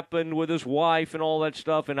all happened with his wife and all that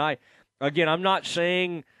stuff. And I'm not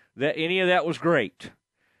saying that any of that was great.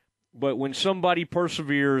 But when somebody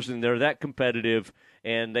perseveres and they're that competitive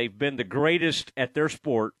and they've been the greatest at their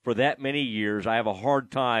sport for that many years, I have a hard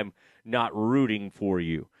time not rooting for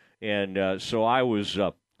you. And so I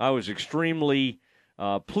was extremely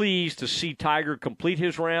pleased to see Tiger complete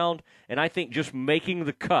his round, and I think just making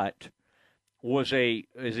the cut is an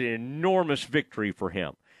enormous victory for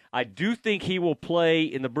him. I do think he will play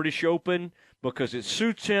in the British Open because it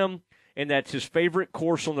suits him, and that's his favorite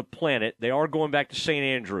course on the planet. They are going back to St.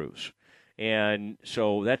 Andrews, and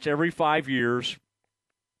so that's every 5 years,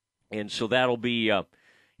 and so that'll be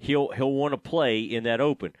he'll want to play in that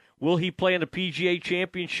Open. Will he play in the PGA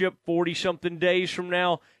Championship 40-something days from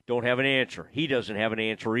now? Don't have an answer. He doesn't have an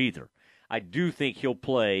answer either. I do think he'll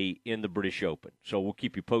play in the British Open, so we'll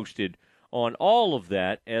keep you posted on all of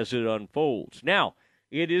that as it unfolds. Now,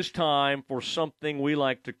 it is time for something we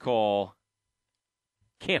like to call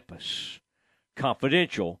Campus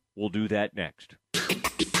Confidential. We'll do that next.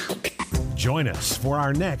 Join us for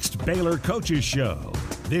our next Baylor Coaches Show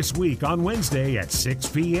this week on Wednesday at 6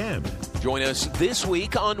 p.m. Join us this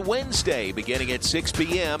week on Wednesday beginning at 6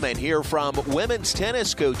 p.m. and hear from women's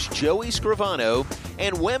tennis coach Joey Scrivano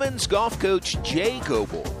and women's golf coach Jay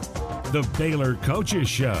Goebel. The Baylor Coaches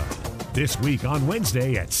Show this week on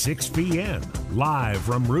Wednesday at 6 p.m. live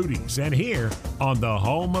from Rudy's and here on the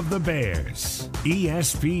home of the Bears,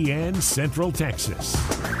 ESPN Central Texas.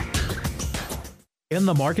 In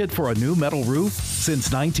the market for a new metal roof?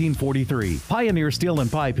 Since 1943, Pioneer Steel &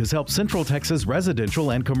 Pipe has helped Central Texas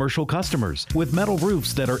residential and commercial customers with metal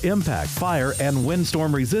roofs that are impact, fire, and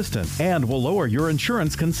windstorm resistant and will lower your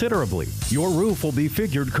insurance considerably. Your roof will be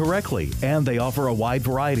figured correctly, and they offer a wide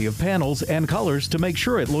variety of panels and colors to make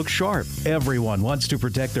sure it looks sharp. Everyone wants to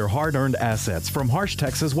protect their hard-earned assets from harsh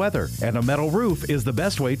Texas weather, and a metal roof is the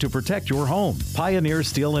best way to protect your home. Pioneer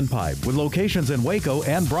Steel & Pipe with locations in Waco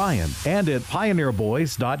and Bryan and at pioneerboys.com.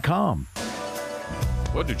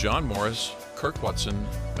 What do John Morris, Kirk Watson,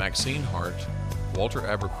 Maxine Hart, Walter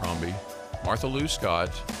Abercrombie, Martha Lou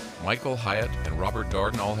Scott, Michael Hyatt, and Robert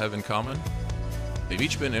Darden all have in common? They've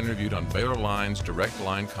each been interviewed on Baylor Line's Direct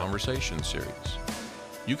Line Conversation series.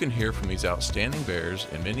 You can hear from these outstanding Bears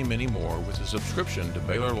and many, many more with a subscription to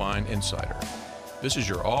Baylor Line Insider. This is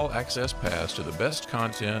your all-access pass to the best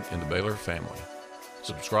content in the Baylor family.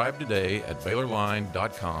 Subscribe today at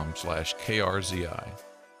BaylorLine.com/KRZI.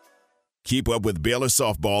 Keep up with Baylor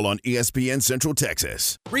softball on ESPN Central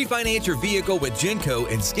Texas. Refinance your vehicle with Genco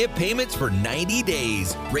and skip payments for 90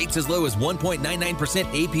 days. Rates as low as 1.99%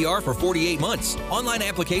 APR for 48 months. Online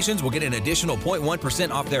applications will get an additional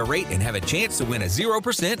 0.1% off their rate and have a chance to win a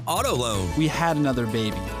 0% auto loan. We had another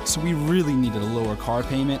baby, so we really needed a lower car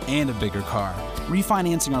payment and a bigger car.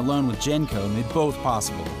 Refinancing our loan with Genco made both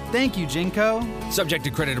possible. Thank you, Genco. Subject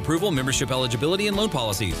to credit approval, membership eligibility, and loan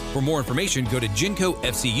policies. For more information, go to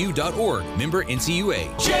GencoFCU.org. Member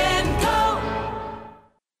NCUA. Genco.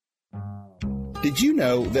 Did you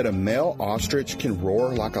know that a male ostrich can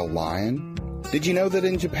roar like a lion? Did you know that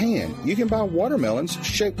in Japan you can buy watermelons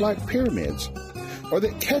shaped like pyramids? Or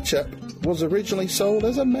that ketchup was originally sold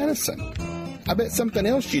as a medicine? I bet something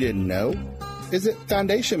else you didn't know is that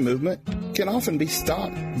foundation movement can often be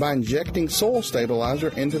stopped by injecting soil stabilizer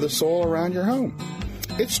into the soil around your home.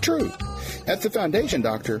 It's true. At the Foundation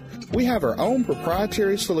Doctor, we have our own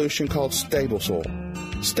proprietary solution called Stable Soil.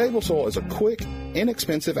 Stable Soil is a quick,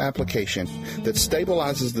 inexpensive application that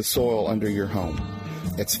stabilizes the soil under your home.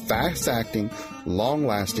 It's fast-acting,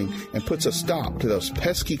 long-lasting, and puts a stop to those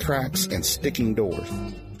pesky cracks and sticking doors.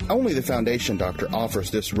 Only the Foundation Doctor offers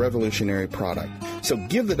this revolutionary product. So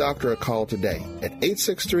give the doctor a call today at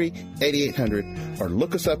 863-8800 or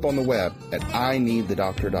look us up on the web at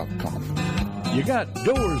ineedthedoctor.com. You got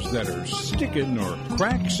doors that are sticking or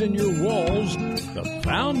cracks in your walls? The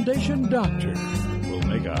Foundation Doctor will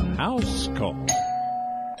make a house call.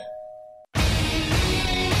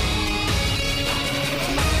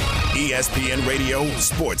 ESPN Radio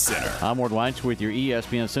Sports Center. I'm Ward Weitz with your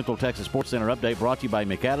ESPN Central Texas Sports Center update brought to you by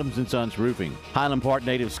McAdams & Sons Roofing. Highland Park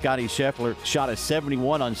native Scotty Scheffler shot a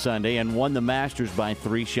 71 on Sunday and won the Masters by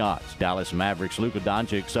 3 shots. Dallas Mavericks' Luka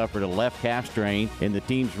Doncic suffered a left calf strain in the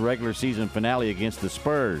team's regular season finale against the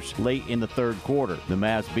Spurs late in the third quarter. The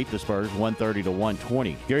Mavs beat the Spurs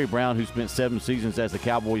 130-120. Gary Brown, who spent 7 seasons as the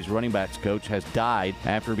Cowboys running backs coach, has died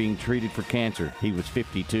after being treated for cancer. He was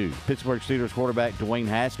 52. Pittsburgh Steelers quarterback Dwayne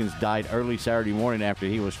Haskins died died early Saturday morning after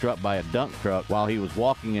he was struck by a dump truck while he was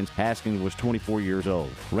walking, and Haskins was 24 years old.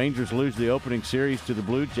 Rangers lose the opening series to the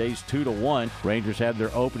Blue Jays 2-1. Rangers have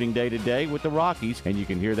their opening day today with the Rockies, and you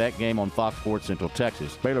can hear that game on Fox Sports Central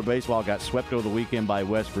Texas. Baylor baseball got swept over the weekend by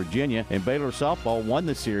West Virginia, and Baylor softball won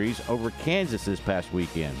the series over Kansas this past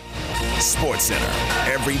weekend. Sports Center,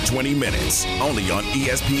 every 20 minutes, only on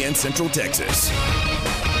ESPN Central Texas.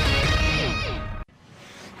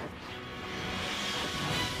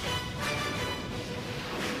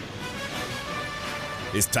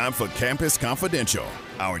 It's time for Campus Confidential,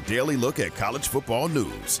 our daily look at college football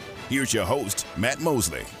news. Here's your host, Matt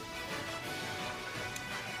Mosley.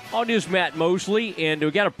 All news, Matt Mosley, and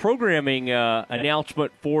we got a programming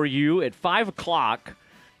announcement for you at 5 o'clock.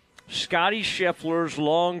 Scotty Scheffler's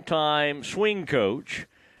longtime swing coach,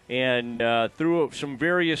 and through some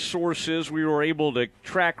various sources, we were able to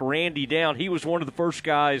track Randy down. He was one of the first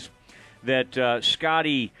guys that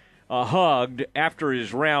Scotty hugged after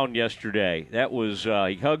his round yesterday. That was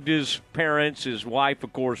he hugged his parents, his wife,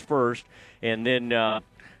 of course, first, and then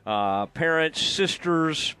parents,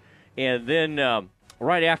 sisters, and then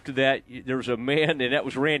right after that, there was a man, and that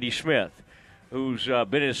was Randy Smith, who's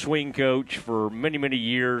been a swing coach for many, many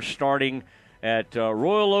years, starting at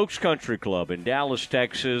Royal Oaks Country Club in Dallas,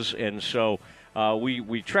 Texas. And so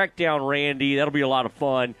we tracked down Randy. That'll be a lot of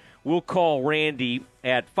fun. We'll call Randy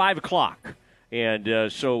at 5 o'clock. And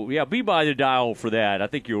so, yeah, be by the dial for that. I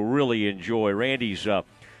think you'll really enjoy. Randy's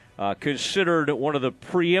considered one of the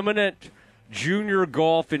preeminent junior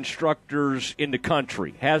golf instructors in the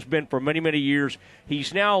country. Has been for many, many years.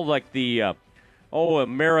 He's now like the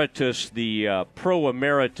emeritus, the pro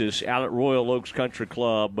emeritus out at Royal Oaks Country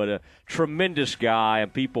Club, but a tremendous guy,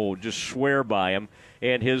 and people just swear by him.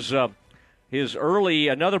 And his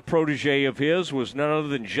another protege of his was none other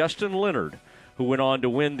than Justin Leonard, who went on to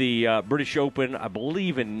win the British Open, I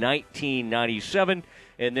believe, in 1997,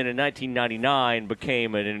 and then in 1999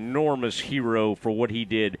 became an enormous hero for what he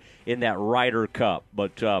did in that Ryder Cup.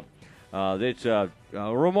 But it's a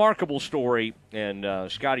remarkable story,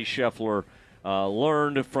 and Scotty Scheffler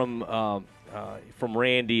learned from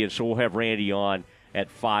Randy, and so we'll have Randy on at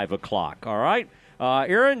 5 o'clock. All right?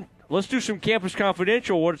 Aaron, let's do some Campus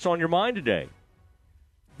Confidential. What's on your mind today?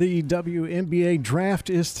 The WNBA draft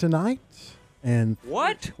is tonight. And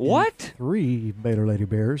What? 3 Baylor Lady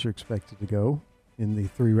Bears are expected to go in the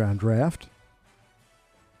 3-round draft.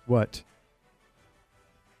 What?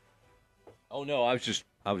 Oh no, I was just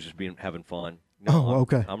having fun. No,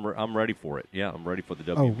 okay. I'm ready for it. Yeah, I'm ready for the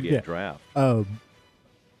WNBA draft.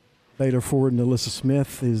 Baylor forward Alyssa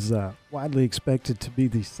Smith is widely expected to be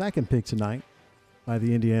the second pick tonight by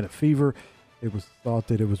the Indiana Fever. It was thought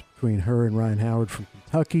that it was between her and Ryan Howard from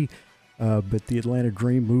Kentucky. But the Atlanta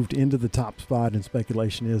Dream moved into the top spot, and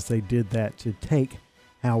speculation is they did that to take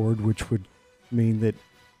Howard, which would mean that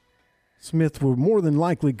Smith will more than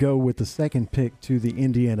likely go with the second pick to the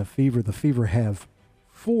Indiana Fever. The Fever have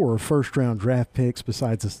 4 first-round draft picks.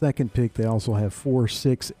 Besides the second pick, they also have 4,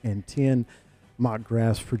 6, and 10. Mock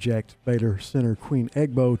drafts project Baylor center Queen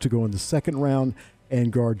Egbo to go in the second round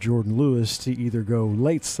and guard Jordan Lewis to either go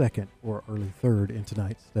late second or early third in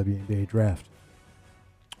tonight's WNBA draft.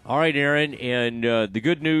 All right, Aaron, and the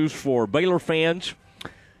good news for Baylor fans,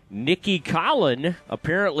 Nikki Collin,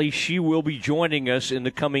 apparently she will be joining us in the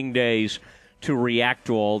coming days to react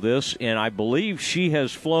to all this, and I believe she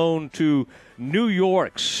has flown to New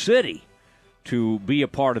York City to be a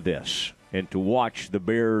part of this and to watch the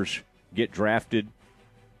Bears get drafted.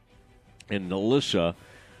 And Alyssa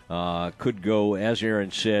could go, as Aaron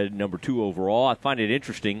said, number 2 overall. I find it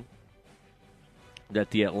interesting that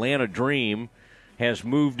the Atlanta Dream has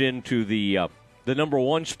moved into the number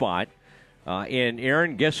 1 spot. And,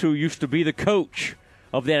 Aaron, guess who used to be the coach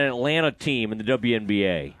of that Atlanta team in the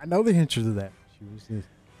WNBA? I know the answer to that. She was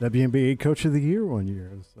the WNBA Coach of the Year one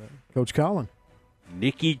year. It was Coach Collin.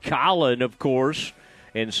 Nikki Collin, of course.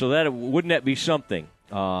 And so wouldn't that be something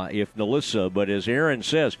if Alyssa, but as Aaron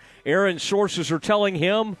says, Aaron's sources are telling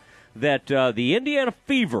him that the Indiana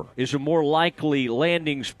Fever is a more likely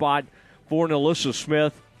landing spot for Alyssa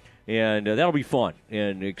Smith. And that'll be fun,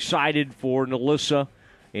 and excited for Alyssa.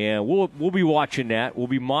 And we'll be watching that. We'll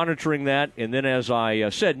be monitoring that. And then, as I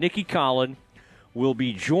said, Nikki Collin will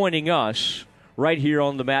be joining us right here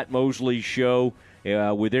on the Matt Mosley Show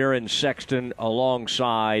with Aaron Sexton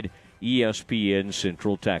alongside ESPN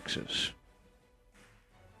Central Texas.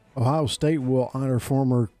 Ohio State will honor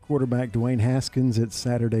former quarterback Dwayne Haskins at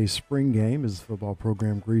Saturday's spring game as the football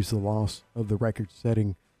program grieves the loss of the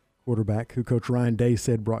record-setting quarterback who Coach Ryan Day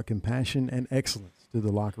said brought compassion and excellence to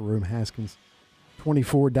the locker room. Haskins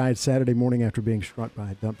 24, died Saturday morning after being struck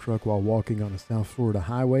by a dump truck while walking on a South Florida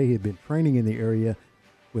highway. He had been training in the area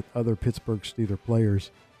with other Pittsburgh Steelers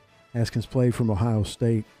players. Haskins played for Ohio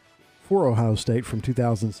State from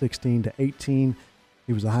 2016 to 18.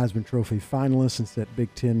 He was a Heisman Trophy finalist and set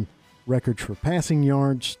Big Ten records for passing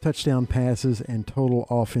yards, touchdown passes, and total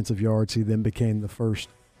offensive yards. He then became the first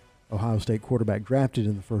Ohio State quarterback drafted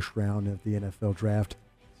in the first round of the NFL draft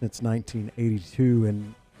since 1982.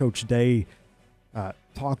 And Coach Day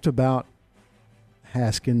talked about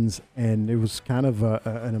Haskins, and it was kind of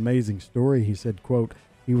an amazing story. He said, quote,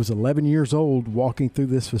 "He was 11 years old walking through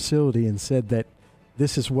this facility and said that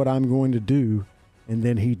this is what I'm going to do, and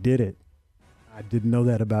then he did it." I didn't know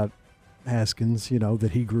that about Haskins,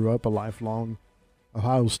 that he grew up a lifelong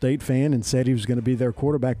Ohio State fan and said he was going to be their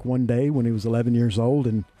quarterback one day when he was 11 years old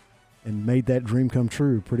and made that dream come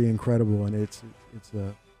true. Pretty incredible, and it's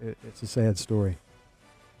a sad story.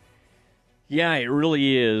 Yeah, it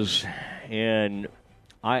really is, and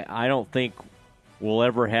I don't think we'll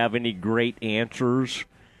ever have any great answers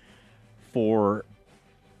for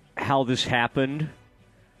how this happened,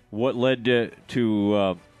 what led to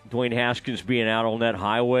Dwayne Haskins being out on that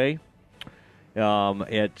highway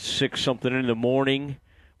at 6-something in the morning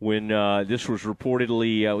when this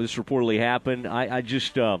reportedly happened. I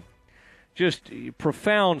just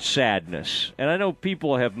profound sadness, and I know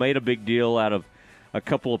people have made a big deal out of. A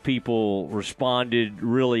couple of people responded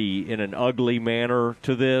really in an ugly manner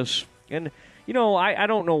to this. And, I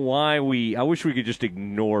don't know why I wish we could just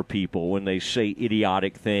ignore people when they say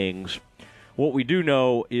idiotic things. What we do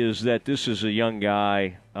know is that this is a young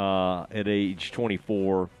guy at age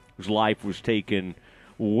 24 whose life was taken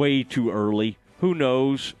way too early. Who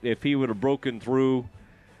knows if he would have broken through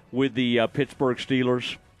with the Pittsburgh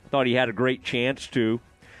Steelers. Thought he had a great chance to.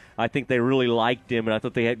 I think they really liked him, and I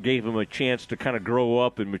thought they gave him a chance to kind of grow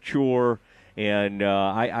up and mature. And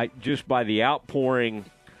I just by the outpouring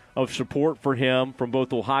of support for him from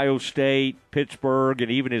both Ohio State, Pittsburgh,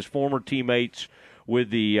 and even his former teammates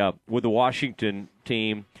with the Washington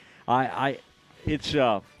team, it's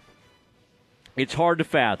hard to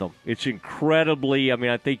fathom. It's incredibly.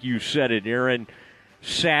 I think you said it, Aaron.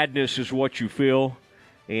 Sadness is what you feel,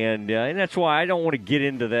 and that's why I don't want to get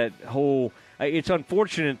into that whole. It's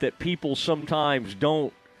unfortunate that people sometimes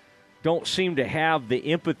don't seem to have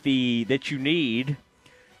the empathy that you need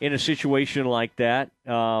in a situation like that.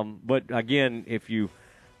 But, again, if you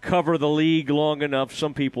cover the league long enough,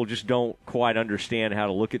 some people just don't quite understand how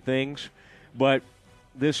to look at things. But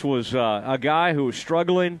this was a guy who was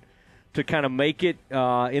struggling to kind of make it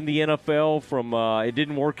in the NFL from it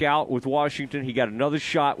didn't work out with Washington. He got another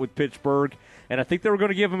shot with Pittsburgh, and I think they were going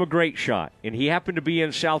to give him a great shot. And he happened to be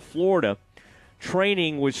in South Florida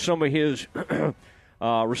training with some of his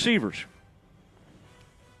receivers.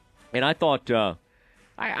 And I thought,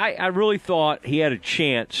 I really thought he had a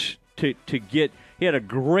chance to get, he had a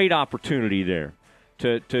great opportunity there,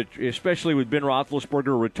 to especially with Ben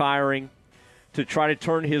Roethlisberger retiring, to try to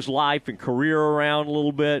turn his life and career around a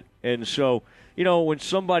little bit. And so, when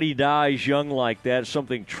somebody dies young like that,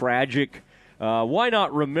 something tragic, why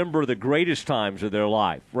not remember the greatest times of their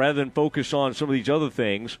life rather than focus on some of these other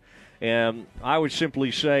things? And I would simply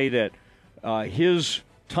say that his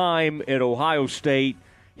time at Ohio State,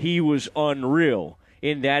 he was unreal.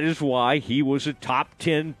 And that is why he was a top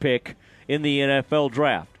 10 pick in the NFL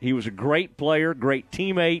draft. He was a great player, great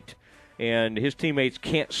teammate, and his teammates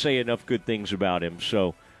can't say enough good things about him.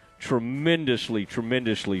 So tremendously,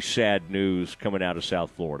 tremendously sad news coming out of South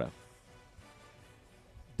Florida.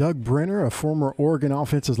 Doug Brenner, a former Oregon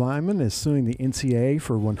offensive lineman, is suing the NCAA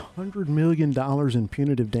for $100 million in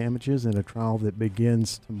punitive damages in a trial that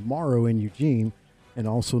begins tomorrow in Eugene and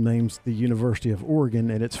also names the University of Oregon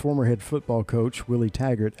and its former head football coach, Willie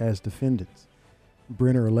Taggart, as defendants.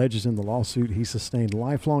 Brenner alleges in the lawsuit he sustained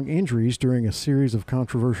lifelong injuries during a series of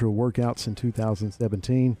controversial workouts in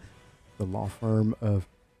 2017. The law firm of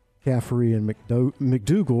Caffery and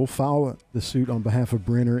McDougall filed the suit on behalf of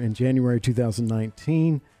Brenner in January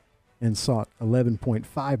 2019 and sought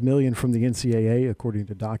 $11.5 million from the NCAA. According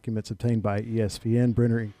to documents obtained by ESPN,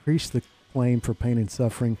 Brenner increased the claim for pain and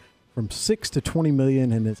suffering from $6 to $20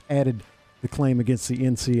 million and has added the claim against the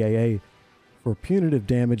NCAA for punitive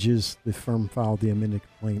damages. The firm filed the amended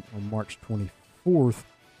complaint on March 24th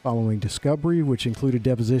following discovery, which included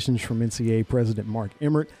depositions from NCAA President Mark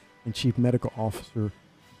Emmert and Chief Medical Officer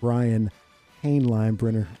Brian Hainline.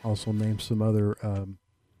 Brenner also named some other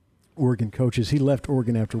Oregon coaches. He left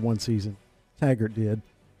Oregon after one season. Taggart did,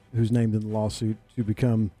 who's named in the lawsuit, to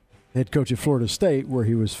become head coach at Florida State, where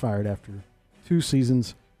he was fired after 2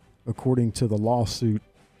 seasons. According to the lawsuit,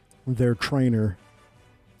 their trainer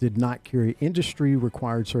did not carry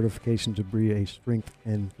industry-required certification to be a strength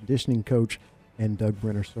and conditioning coach, and Doug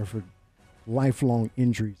Brenner suffered lifelong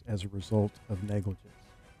injuries as a result of negligence.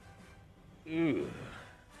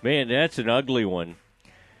 Man, that's an ugly one.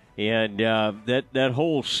 And that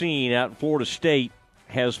whole scene out in Florida State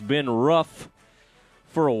has been rough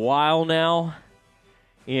for a while now.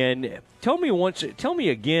 And tell me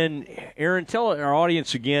again, Aaron, tell our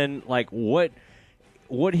audience again, like what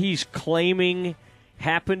he's claiming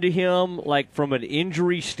happened to him, like from an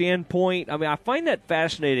injury standpoint. I mean, I find that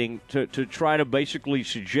fascinating to try to basically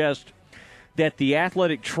suggest that the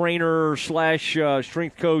athletic trainer /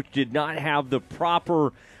 strength coach did not have the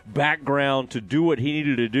proper background to do what he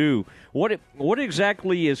needed to do. What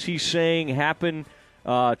exactly is he saying happened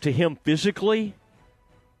to him physically?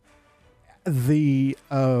 The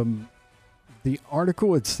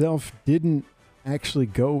article itself didn't actually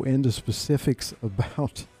go into specifics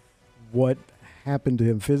about what happened to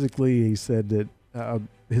him physically. He said that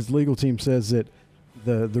his legal team says that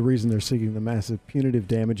the reason they're seeking the massive punitive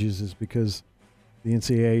damages is because the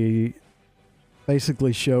NCAA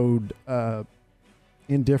basically showed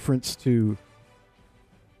indifference to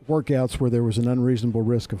workouts where there was an unreasonable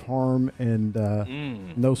risk of harm, and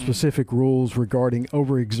no specific rules regarding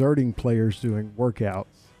overexerting players doing workouts.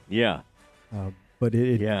 Yeah. But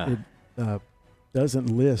it doesn't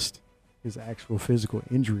list his actual physical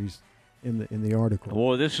injuries in the article.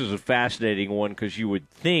 Well, this is a fascinating one because you would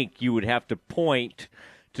think you would have to point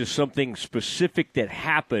to something specific that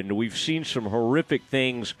happened. We've seen some horrific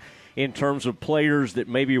things in terms of players that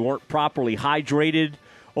maybe weren't properly hydrated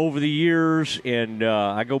over the years, and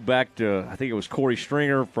I go back to, I think it was Corey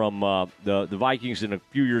Stringer from the Vikings a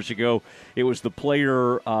few years ago. It was the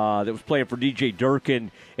player that was playing for DJ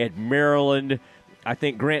Durkin at Maryland. I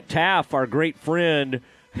think Grant Taff, our great friend,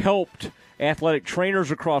 helped athletic trainers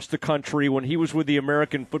across the country when he was with the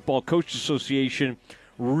American Football Coaches Association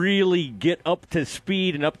really get up to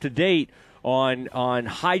speed and up to date on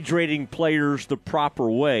hydrating players the proper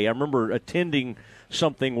way. I remember attending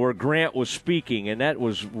something where Grant was speaking, and that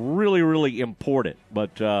was really, really important.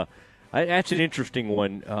 But that's an interesting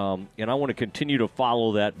one, and I want to continue to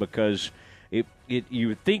follow that because you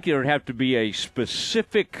would think there would have to be a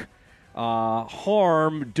specific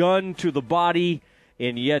harm done to the body,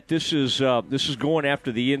 and yet this is going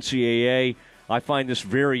after the NCAA. I find this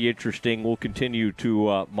very interesting. We'll continue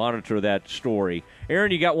to monitor that story. Aaron,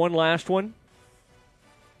 you got one last one?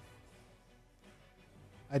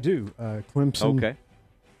 I do. Clemson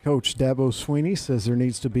coach Dabo Swinney says there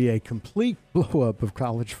needs to be a complete blow-up of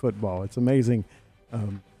college football. It's amazing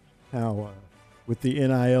how with the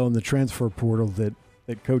NIL and the transfer portal that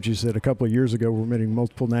coaches that a couple of years ago were winning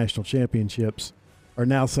multiple national championships are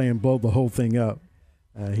now saying blow the whole thing up.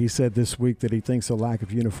 He said this week that he thinks a lack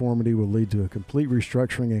of uniformity will lead to a complete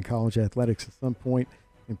restructuring in college athletics at some point.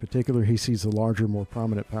 In particular, he sees the larger, more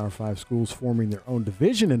prominent Power 5 schools forming their own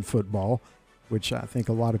division in football, which I think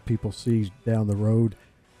a lot of people see down the road.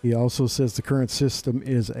 He also says the current system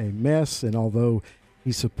is a mess, and although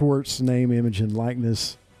he supports name, image, and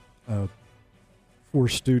likeness for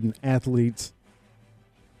student athletes,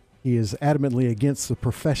 he is adamantly against the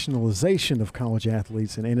professionalization of college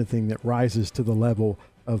athletes and anything that rises to the level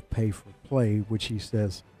of pay for play, which he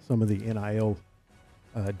says some of the NIL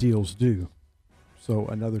deals do. So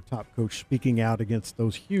another top coach speaking out against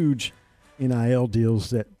those huge NIL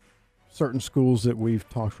deals that certain schools that we've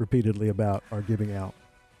talked repeatedly about are giving out.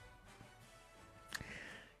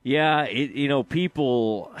 Yeah,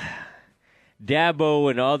 people,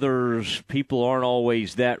 Dabo and others, people aren't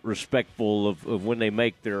always that respectful of when they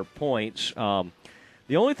make their points.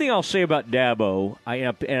 The only thing I'll say about Dabo,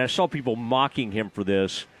 and I saw people mocking him for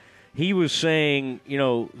this, he was saying,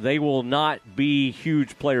 they will not be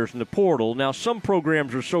huge players in the portal. Now, some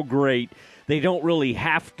programs are so great, they don't really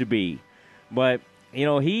have to be. But,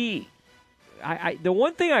 the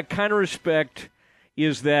one thing I kind of respect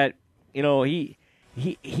is that,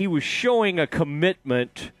 he was showing a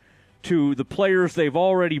commitment to the players they've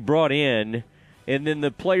already brought in, and then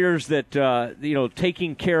the players that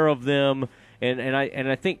taking care of them, and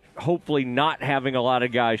I think hopefully not having a lot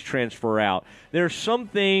of guys transfer out. There's some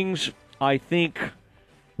things I think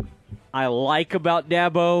I like about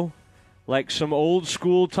Dabo, like some old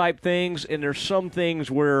school type things, and there's some things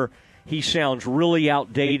where he sounds really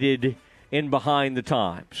outdated and behind the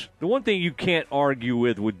times. The one thing you can't argue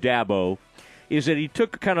with Dabo is that he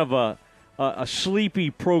took kind of a sleepy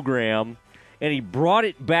program and he brought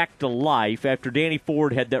it back to life after Danny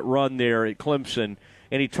Ford had that run there at Clemson,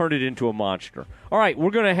 and he turned it into a monster. All right,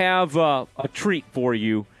 we're going to have a treat for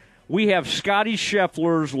you. We have Scotty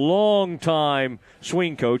Scheffler's longtime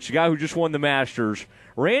swing coach, the guy who just won the Masters,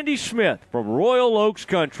 Randy Smith from Royal Oaks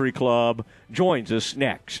Country Club joins us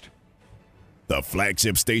next. The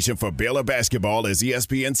flagship station for Baylor basketball is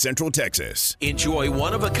ESPN Central Texas. Enjoy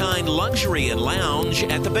one-of-a-kind luxury and lounge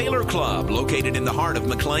at the Baylor Club, located in the heart of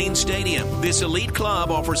McLean Stadium. This elite club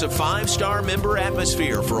offers a 5-star member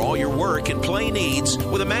atmosphere for all your work and play needs,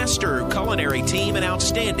 with a master culinary team and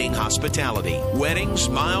outstanding hospitality. Weddings,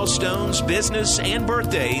 milestones, business, and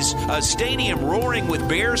birthdays. A stadium roaring with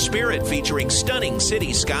Bear spirit featuring stunning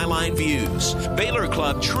city skyline views. Baylor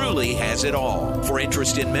Club truly has it all. For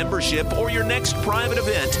interest in membership or your next private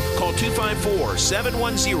event, call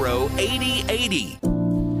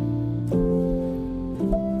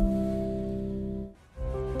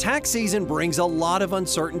 254-710-8080. Tax season brings a lot of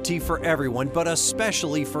uncertainty for everyone, but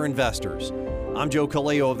especially for investors. I'm Joe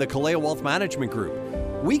Kaleo of the Kaleo Wealth Management Group.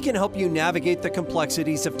 We can help you navigate the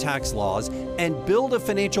complexities of tax laws and build a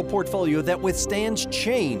financial portfolio that withstands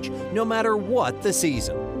change no matter what the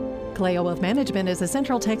season. Kaleo Wealth Management is a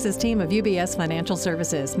Central Texas team of UBS Financial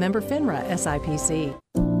Services, member FINRA SIPC.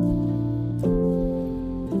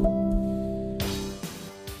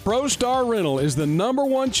 ProStar Rental is the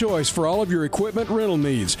 #1 choice for all of your equipment rental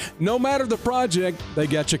needs. No matter the project, they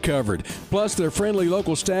got you covered. Plus, their friendly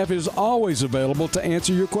local staff is always available to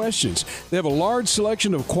answer your questions. They have a large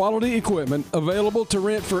selection of quality equipment available to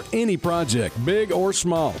rent for any project, big or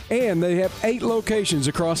small. And they have 8 locations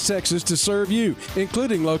across Texas to serve you,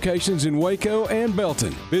 including locations in Waco and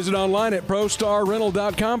Belton. Visit online at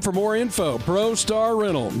ProStarRental.com for more info. ProStar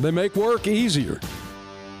Rental. They make work easier.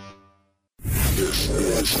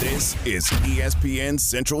 This is ESPN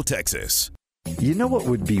Central Texas. You know what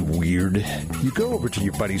would be weird? You go over to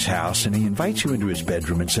your buddy's house and he invites you into his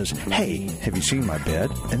bedroom and says, "Hey, have you seen my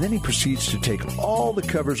bed?" And then he proceeds to take all the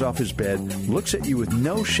covers off his bed, looks at you with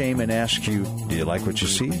no shame and asks you, "Do you like what you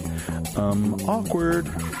see?"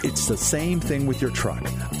 Awkward. It's the same thing with your truck.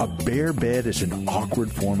 A bare bed is an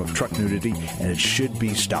awkward form of truck nudity and it should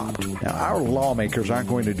be stopped. Now, our lawmakers aren't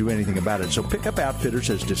going to do anything about it, so Pickup Outfitters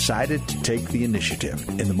has decided to take the initiative.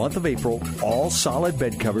 In the month of April, all solid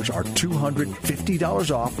bed covers are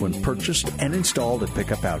 $250 off when purchased and installed at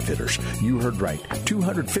Pickup Outfitters. You heard right.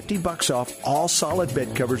 $250 off all solid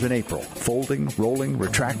bed covers in April. Folding, rolling,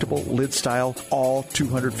 retractable, lid style, all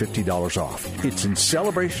 $250 off. It's in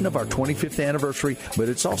celebration of our 25th anniversary, but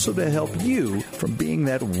it's also to help you from being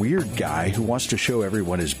that weird guy who wants to show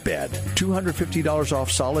everyone his bed. $250 off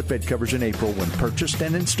solid bed covers in April when purchased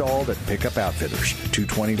and installed at Pickup Outfitters.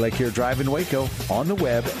 220 Lake Erie Drive in Waco. On the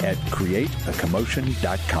web at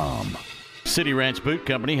createacommotion.com. City Ranch Boot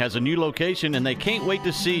Company has a new location and they can't wait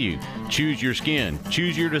to see you. Choose your skin,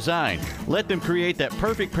 choose your design. Let them create that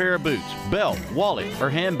perfect pair of boots, belt, wallet, or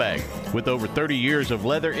handbag. With over 30 years of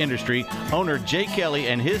leather industry, owner Jay Kelly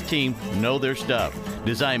and his team know their stuff.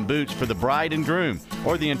 Design boots for the bride and groom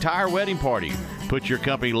or the entire wedding party. Put your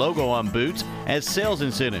company logo on boots as sales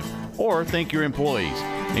incentive or thank your employees.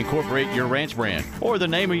 Incorporate your ranch brand or the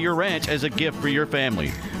name of your ranch as a gift for your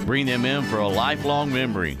family. Bring them in for a lifelong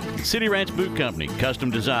memory. City Ranch Boot Company, custom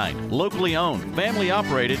designed, locally owned, family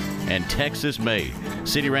operated, and Texas made.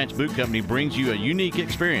 City Ranch Boot Company brings you a unique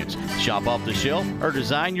experience. Shop off the shelf or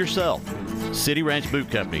design yourself. City Ranch Boot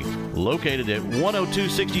Company, located at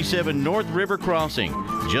 10267 North River Crossing,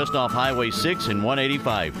 just off Highway 6 and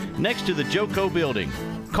 185, next to the Joco Building.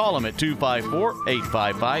 Call them at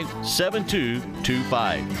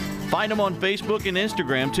 254-855-7225. Find them on Facebook and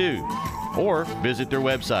Instagram, too. Or visit their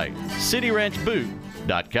website,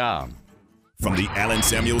 cityranchboot.com. From the Allen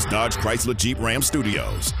Samuels Dodge Chrysler Jeep Ram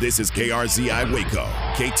Studios, this is KRZI Waco,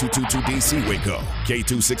 K222DC Waco,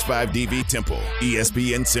 K265DV Temple,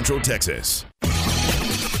 ESPN Central Texas.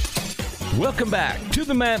 Welcome back to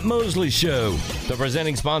the Matt Mosley Show. The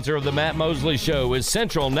presenting sponsor of the Matt Mosley Show is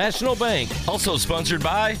Central National Bank. Also sponsored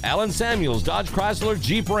by Allen Samuels Dodge Chrysler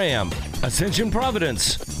Jeep Ram, Ascension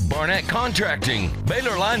Providence, Barnett Contracting,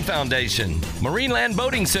 Baylor Line Foundation, Marineland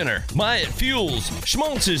Boating Center, Myatt Fuels,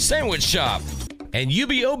 Schmaltz's Sandwich Shop, and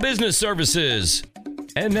UBO Business Services.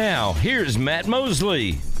 And now, here's Matt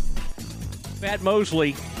Mosley. Matt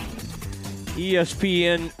Mosley,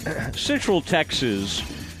 ESPN Central Texas.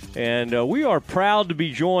 And we are proud to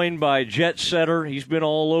be joined by jet setter. He's been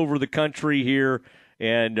all over the country here.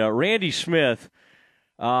 And Randy Smith,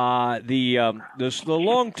 the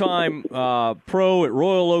longtime pro at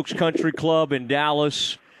Royal Oaks Country Club in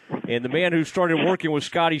Dallas, and the man who started working with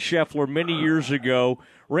Scotty Scheffler many years ago.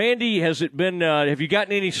 Randy, has it been? Have you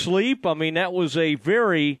gotten any sleep? I mean, that was a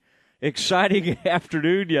very exciting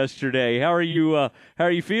afternoon yesterday. How are you? How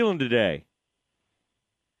are you feeling today?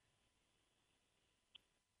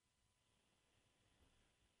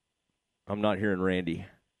 I'm not hearing Randy.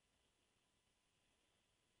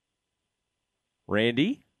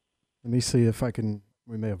 Randy? Let me see if I can.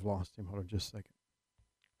 We may have lost him. Hold on just a second.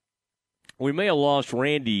 We may have lost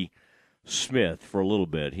Randy Smith for a little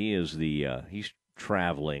bit. He is he's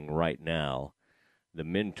traveling right now. The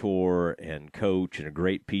mentor and coach and a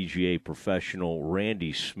great PGA professional,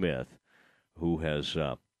 Randy Smith, who has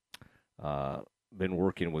been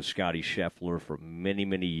working with Scotty Scheffler for many,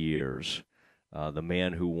 many years. The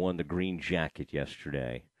man who won the green jacket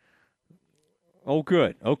yesterday. Oh,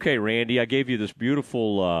 good. Okay, Randy, I gave you this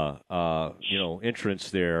beautiful, entrance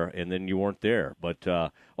there, and then you weren't there. But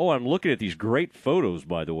I'm looking at these great photos,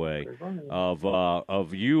 by the way,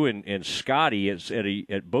 of you and Scotty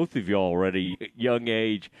at both of you already at young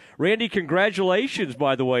age. Randy, congratulations,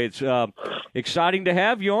 by the way. It's exciting to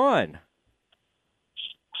have you on.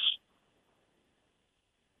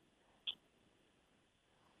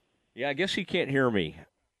 Yeah, I guess he can't hear me.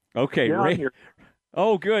 Okay, Yeah,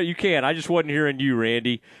 Oh, good. You can. I just wasn't hearing you,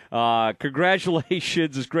 Randy.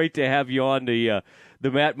 Congratulations. It's great to have you on the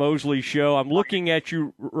Matt Mosley Show. I'm looking at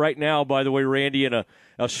you right now, by the way, Randy, in a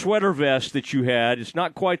sweater vest that you had. It's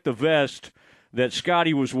not quite the vest that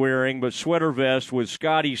Scotty was wearing, but sweater vest with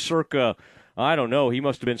Scotty circa, I don't know, he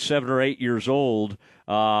must have been 7 or 8 years old.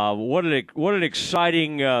 What an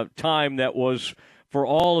exciting time that was for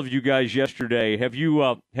all of you guys yesterday. Have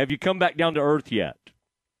you come back down to earth yet?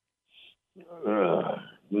 No.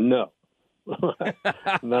 No. I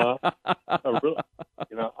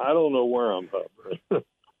don't know where I'm hovering.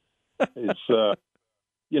 It's,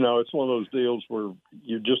 it's one of those deals where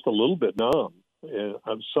you're just a little bit numb. And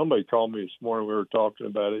somebody called me this morning. We were talking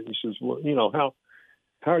about it. He says, well,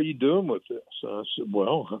 how are you doing with this? And I said,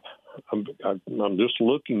 well, I'm just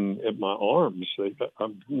looking at my arms.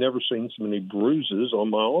 I've never seen so many bruises on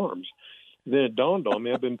my arms. Then it dawned on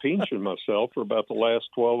me I've been pinching myself for about the last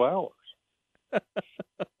 12 hours.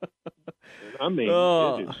 I mean,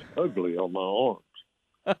 It is ugly on my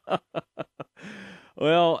arms.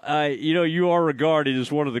 Well, you are regarded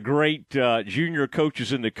as one of the great junior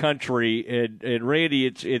coaches in the country, and Randy,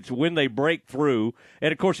 it's when they break through,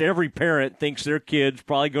 and of course every parent thinks their kid's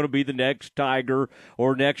probably going to be the next Tiger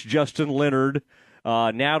or next Justin Leonard.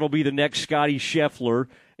 Now it'll be the next Scotty Scheffler,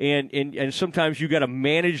 and sometimes you got to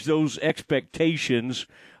manage those expectations.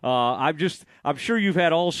 I'm sure you've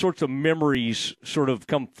had all sorts of memories sort of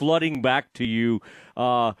come flooding back to you.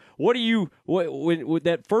 When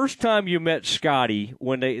that first time you met Scotty,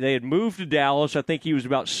 when they had moved to Dallas, I think he was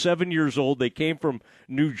about 7 years old. They came from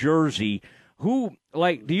New Jersey. Do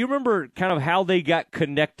you remember kind of how they got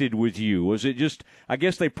connected with you? Was it just, I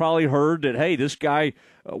guess they probably heard that, hey, this guy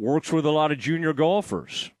works with a lot of junior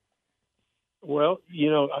golfers? Well,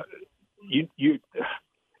 you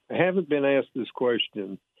haven't been asked this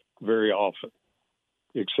question very often,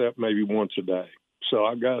 except maybe once a day. So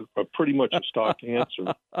I got pretty much a stock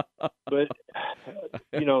answer. But,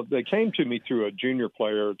 they came to me through a junior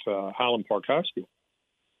player at Highland Park High School.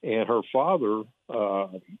 And her father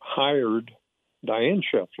hired Diane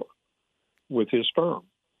Scheffler with his firm.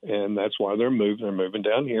 And that's why they're moving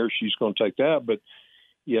down here. She's going to take that. But,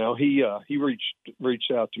 he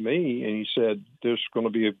reached out to me and he said, there's going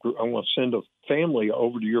to be I want to send a family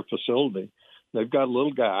over to your facility. They've got a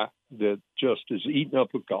little guy that just is eaten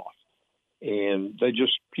up with golf. And they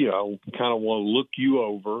just, kind of want to look you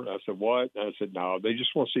over. I said, what? And I said, no, they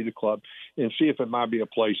just want to see the club and see if it might be a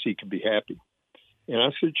place he could be happy. And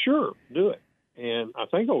I said, sure, do it. And I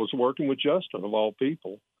think I was working with Justin, of all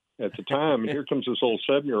people, at the time. And here comes this old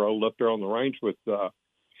 7-year-old up there on the range with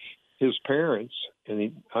his parents.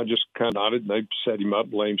 And I just kind of nodded, and they set him up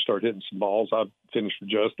and let him start hitting some balls. I finished with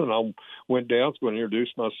Justin. I went down to go and introduce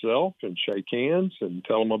myself and shake hands and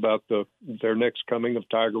tell them about their next coming of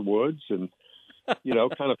Tiger Woods. And,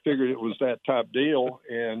 kind of figured it was that type deal.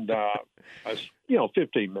 And,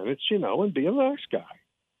 15 minutes, and be a nice guy.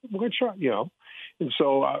 And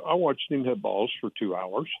so I watched him hit balls for 2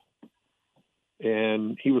 hours.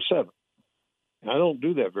 And he was 7. And I don't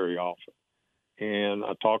do that very often. And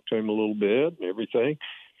I talked to him a little bit and everything.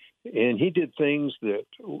 And he did things that,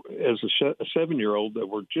 as a 7-year-old, that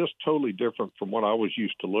were just totally different from what I was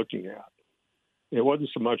used to looking at. It wasn't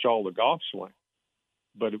so much all the golf swing,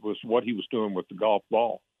 but it was what he was doing with the golf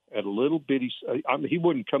ball. At a little bitty, he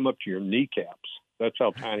wouldn't come up to your kneecaps. That's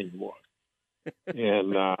how tiny he was.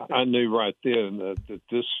 And I knew right then that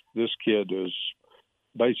this kid is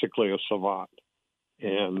basically a savant.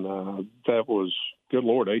 And that was, good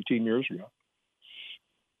Lord, 18 years ago.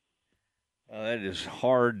 That is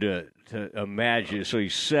hard to imagine. So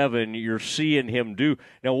he's 7. You're seeing him do.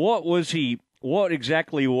 Now, what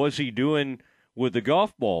exactly was he doing with the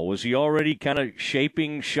golf ball? Was he already kind of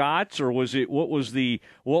shaping shots, or was it what was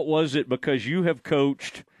it because you have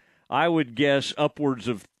coached I would guess, upwards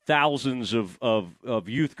of thousands of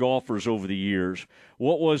youth golfers over the years.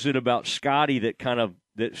 What was it about Scotty that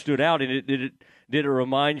stood out? And did it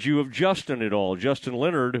remind you of Justin at all? Justin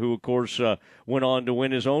Leonard, who of course went on to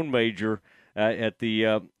win his own major at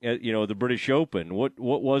the British Open. What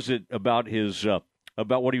was it about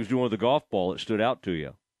about what he was doing with the golf ball that stood out to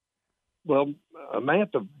you? Well,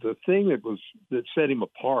 Matt, the thing that set him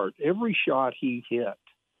apart, every shot he hit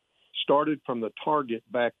started from the target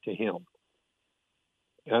back to him.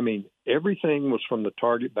 I mean, everything was from the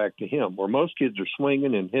target back to him, where most kids are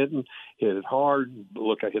swinging and hit it hard.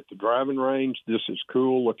 Look, I hit the driving range. This is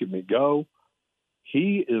cool. Look at me go.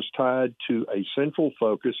 He is tied to a central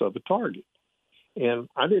focus of a target. And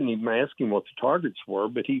I didn't even ask him what the targets were,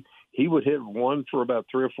 but he would hit one for about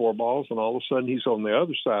 3 or 4 balls, and all of a sudden he's on the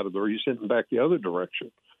other side of he's hitting back the other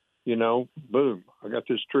direction. Boom, I got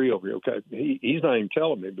this tree over here. Okay, he's not even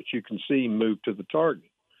telling me, but you can see him move to the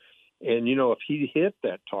target. And, if he hit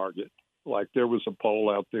that target, like there was a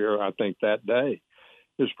pole out there, I think that day,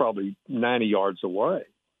 it was probably 90 yards away,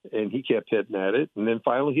 and he kept hitting at it and then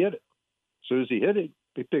finally hit it. As soon as he hit it,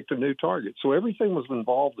 he picked a new target. So everything was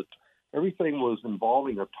involving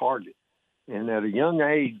a target. And at a young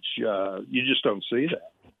age, you just don't see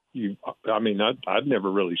that. I'd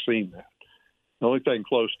never really seen that. The only thing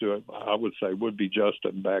close to it, I would say, would be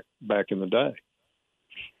Justin back in the day.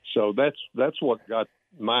 So that's what got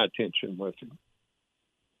my attention with him.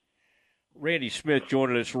 Randy Smith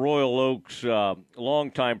joining us, Royal Oaks,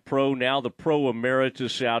 longtime pro, now the pro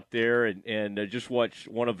emeritus out there, and just watched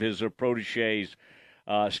one of his protégés,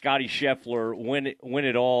 Scotty Scheffler, win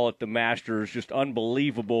it all at the Masters. Just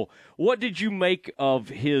unbelievable. What did you make of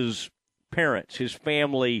his parents, his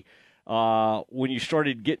family, when you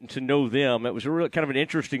started getting to know them? It was a really kind of an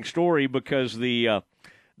interesting story because the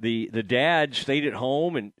dad stayed at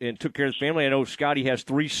home and took care of the family. I know Scotty has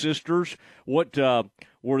 3 sisters. What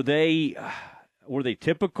were they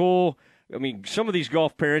typical? I mean, some of these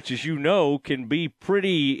golf parents, as you know, can be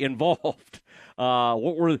pretty involved.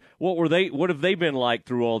 What have they been like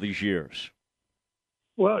through all these years?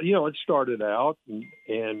 Well, it started out, and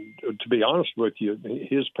to be honest with you,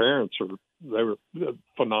 his parents they were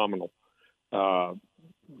phenomenal.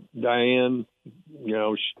 Diane,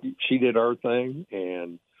 she did her thing,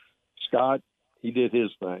 and Scott, he did his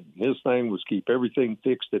thing. His thing was keep everything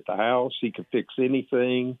fixed at the house. He could fix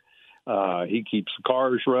anything. He keeps the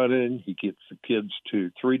cars running. He gets the kids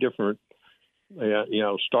to 3 different,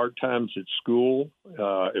 start times at school,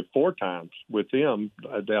 at 4 times with them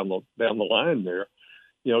down the line there.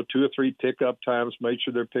 2 or 3 pickup times, make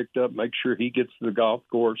sure they're picked up, make sure he gets to the golf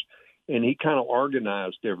course, and he kind of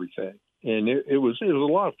organized everything. And it was a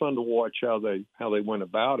lot of fun to watch how they went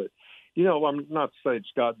about it. I'm not saying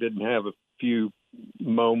Scott didn't have a few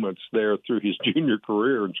moments there through his junior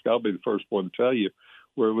career, and Scott will be the first one to tell you,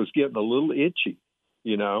 where it was getting a little itchy,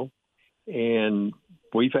 and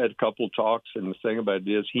we've had a couple of talks, and the thing about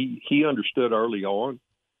it is he understood early on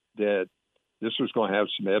that this was going to have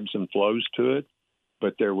some ebbs and flows to it,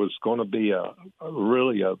 but there was going to be a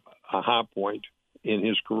high point in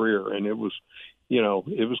his career, and it was going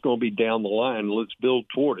to be down the line. Let's build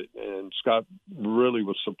toward it. And Scott really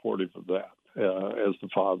was supportive of that as the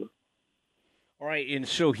father. All right, and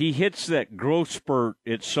so he hits that growth spurt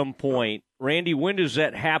at some point. Randy, when does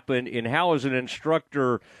that happen, and how, as an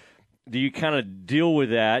instructor, do you kind of deal with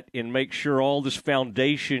that and make sure all this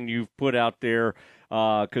foundation you've put out there,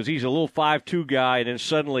 because he's a little 5'2" guy, and then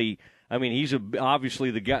suddenly, he's obviously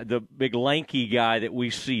the big lanky guy that we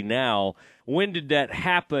see now. When did that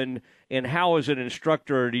happen, and how, as an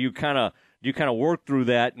instructor, do you kind of work through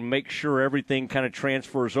that and make sure everything kind of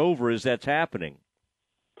transfers over as that's happening?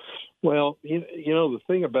 Well, the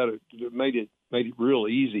thing about it that made it real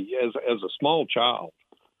easy as a small child.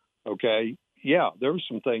 Okay, yeah, there were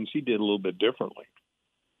some things he did a little bit differently,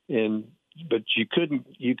 but you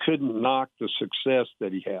couldn't knock the success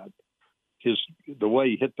that he had. The way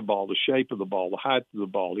he hit the ball, the shape of the ball, the height of the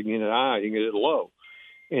ball, he can hit it high, he can hit it low.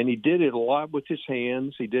 And he did it a lot with his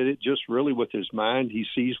hands. He did it just really with his mind. He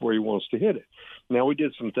sees where he wants to hit it. Now, we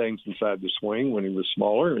did some things inside the swing when he was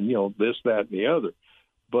smaller and, this, that, and the other.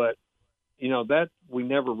 But, that we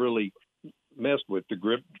never really messed with. The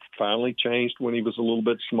grip finally changed when he was a little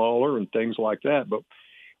bit smaller and things like that. But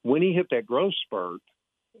when he hit that growth spurt,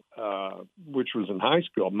 which was in high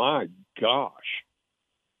school, my gosh,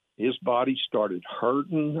 his body started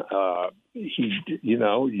hurting.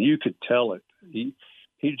 You could tell it. He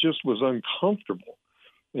just was uncomfortable.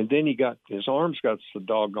 And then his arms got so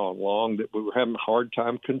doggone long that we were having a hard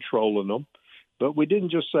time controlling them. But we didn't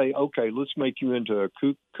just say, okay, let's make you into a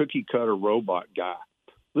cookie cutter robot guy.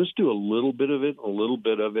 Let's do a little bit of it,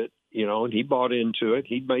 and he bought into it.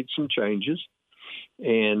 He made some changes,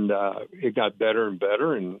 and it got better and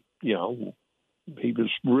better. And, he was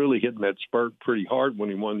really hitting that spurt pretty hard when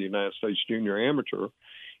he won the United States Junior Amateur,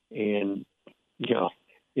 and,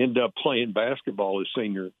 ended up playing basketball his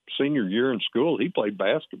senior year in school. He played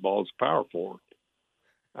basketball as a power forward.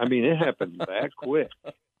 I mean, it happened that quick.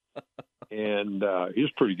 And he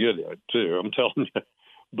was pretty good at it, too, I'm telling you.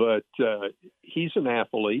 But he's an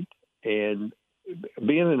athlete, and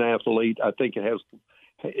being an athlete, I think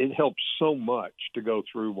it helps so much to go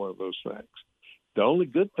through one of those things. The only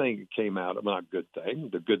good thing that came out of not good thing,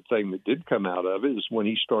 the good thing that did come out of it is when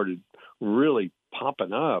he started really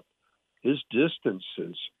popping up, his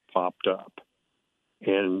distances popped up.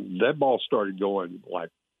 And that ball started going like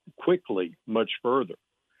quickly much further.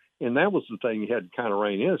 And that was the thing he had to kind of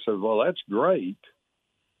rein in. So, well, that's great,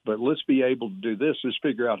 but let's be able to do this. Let's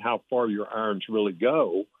figure out how far your irons really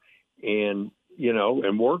go and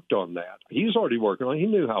worked on that. He was already working on it. He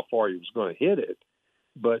knew how far he was going to hit it,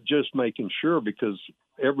 but just making sure, because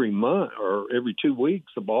every month or every 2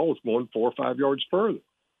 weeks, the ball was going 4 or 5 yards further.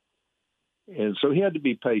 And so he had to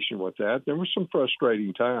be patient with that. There were some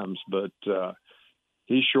frustrating times, but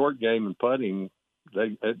his short game and putting,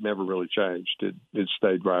 it never really changed. It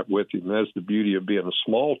stayed right with him. That's the beauty of being a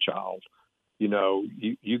small child. You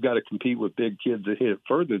got to compete with big kids that hit it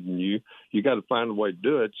further than you. You got to find a way to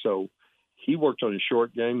do it. So he worked on his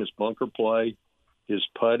short game, his bunker play, his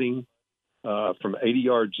putting. From 80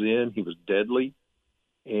 yards in, he was deadly.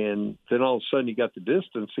 And then all of a sudden he got the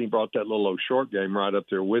distance. He brought that little old short game right up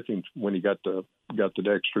there with him when he got the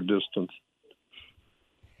extra distance.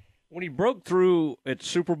 When he broke through at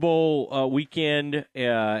Super Bowl weekend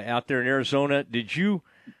out there in Arizona, did you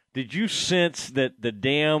sense that the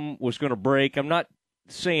dam was going to break? I'm not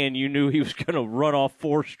saying you knew he was going to run off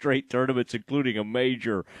 4 straight tournaments, including a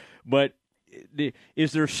major, but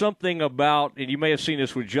is there something about, and you may have seen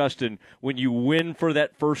this with Justin, when you win for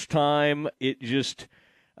that first time, it just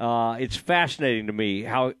it's fascinating to me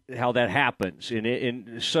how that happens,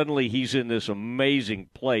 and suddenly he's in this amazing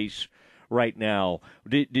place right now.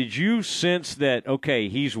 Did you sense that, okay,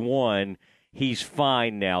 he's won, he's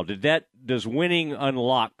fine now? Does winning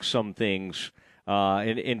unlock some things,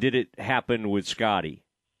 and did it happen with Scotty?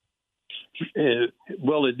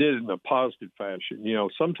 Well, it did in a positive fashion.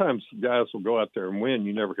 Sometimes guys will go out there and win,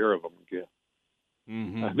 you never hear of them again.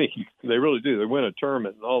 Mm-hmm. I mean, they really do. They win a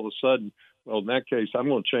tournament, and all of a sudden, well, in that case, I'm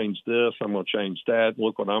going to change this, I'm going to change that,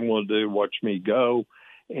 look what I'm going to do, watch me go.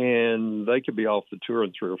 And they could be off the tour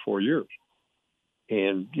in 3 or 4 years.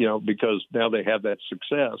 And, because now they have that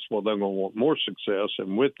success, well, they're going to want more success.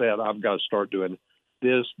 And with that, I've got to start doing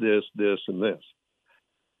this, this, this, and this.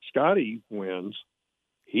 Scotty wins.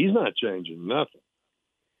 He's not changing nothing.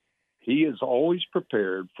 He is always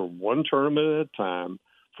prepared for one tournament at a time,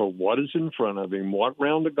 for what is in front of him, what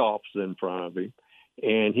round of golf is in front of him,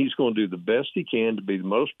 and he's going to do the best he can to be the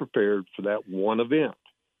most prepared for that one event.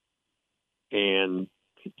 And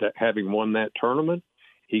having won that tournament,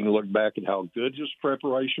 he can look back at how good his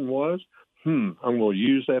preparation was. I'm going to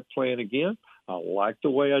use that plan again. I like the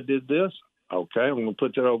way I did this. Okay, I'm going to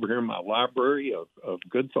put that over here in my library of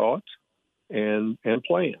good thoughts and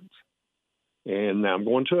plans. And now I'm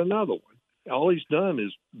going to another one. All he's done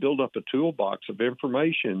is build up a toolbox of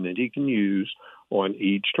information that he can use on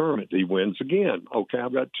each tournament. He wins again. Okay,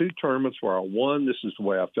 I've got 2 tournaments where I won. This is the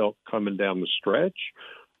way I felt coming down the stretch.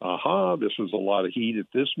 This was a lot of heat at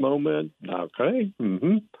this moment. Okay,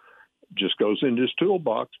 just goes into his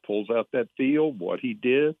toolbox, pulls out that feel, what he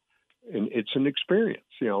did, and it's an experience.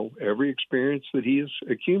 Every experience that he has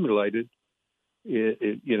accumulated,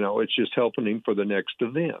 it's just helping him for the next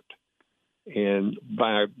event. And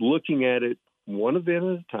by looking at it one event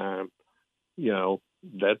at a time, I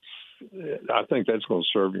think that's going to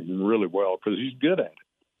serve him really well because he's good at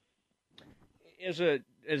it.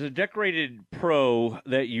 As a decorated pro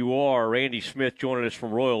that you are, Randy Smith joining us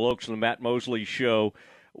from Royal Oaks on the Matt Mosley Show,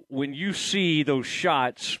 when you see those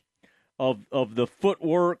shots of the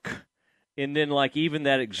footwork and then like even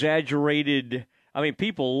that exaggerated, I mean,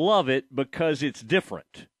 people love it because it's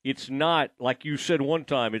different. It's not, like you said one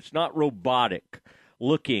time, it's not robotic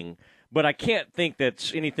looking, but I can't think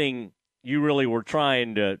that's anything you really were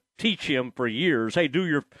trying to teach him for years. Hey,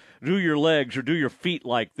 do your legs or do your feet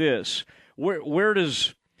like this. Where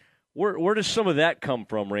does some of that come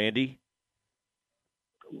from, Randy?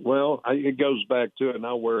 Well, it goes back to it, and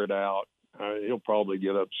I'll wear it out. He'll probably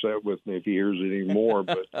get upset with me if he hears it anymore.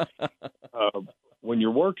 But when you're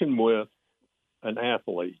working with an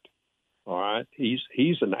athlete, all right, he's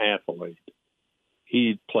an athlete.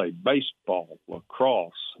 He played baseball,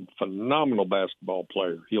 lacrosse, phenomenal basketball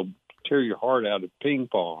player. He'll tear your heart out at ping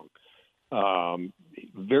pong.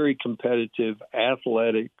 Very competitive,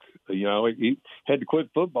 athletic. You know, he had to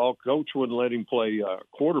quit football. Coach wouldn't let him play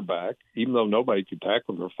quarterback, even though nobody could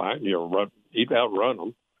tackle him or fight. You know, he'd outrun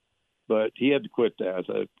them. But he had to quit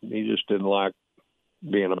that. He just didn't like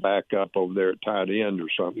being a backup over there at tight end or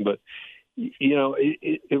something. But, you know,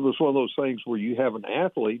 it was one of those things where you have an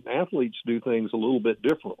athlete, and athletes do things a little bit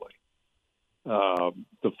differently.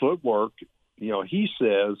 The footwork, you know, he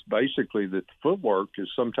says basically that the footwork is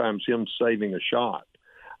sometimes him saving a shot.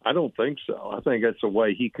 I don't think so. I think that's a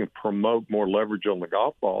way he can promote more leverage on the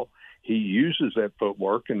golf ball. He uses that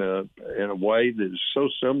footwork in a way that is so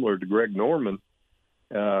similar to Greg Norman,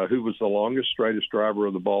 who was the longest, straightest driver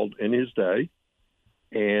of the ball in his day.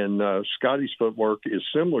 And Scotty's footwork is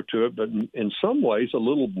similar to it, but in some ways a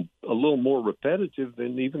little more repetitive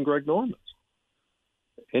than even Greg Norman's.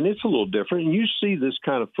 And it's a little different. And you see this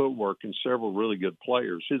kind of footwork in several really good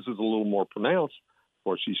players. His is a little more pronounced. Of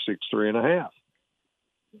course, he's 6'3.5".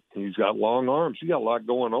 He's got long arms. He's got a lot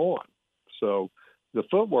going on. So the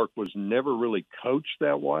footwork was never really coached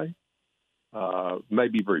that way.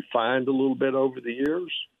 Maybe refined a little bit over the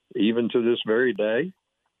years, even to this very day.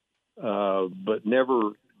 But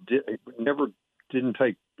never didn't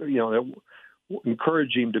take, you know,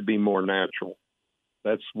 encourage him to be more natural.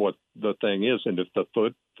 That's what the thing is. And if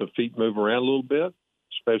the feet move around a little bit,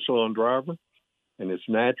 especially on driver, and it's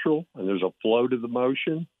natural and there's a flow to the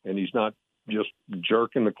motion and he's not just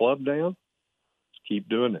jerking the club down, just keep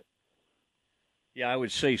doing it. Yeah, I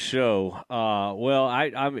would say so.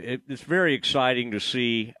 It's very exciting to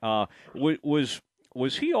see.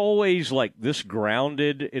 Was he always like this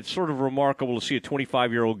grounded? It's sort of remarkable to see a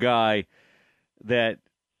 25-year-old guy that,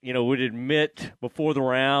 you know, would admit before the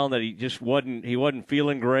round that he wasn't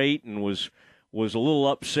feeling great and was a little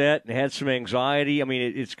upset and had some anxiety. I mean,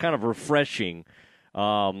 it's kind of refreshing.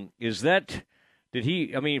 From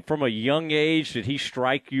a young age, did he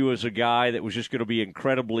strike you as a guy that was just going to be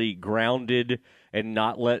incredibly grounded and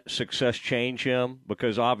not let success change him?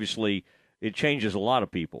 Because obviously it changes a lot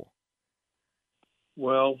of people.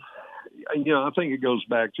 Well, you know, I think it goes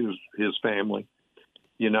back to his family.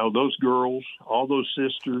 You know, those girls, all those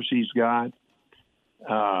sisters he's got,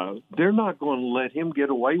 they're not going to let him get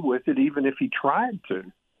away with it even if he tried to.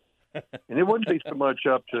 And it wouldn't be so much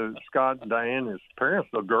up to Scott and Diane, his parents.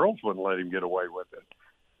 The girls wouldn't let him get away with it.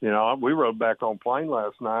 You know, we rode back on plane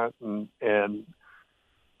last night, and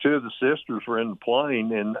two of the sisters were in the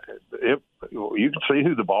plane, and you can see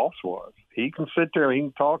who the boss was. He can sit there and he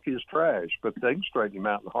can talk his trash, but they can straighten him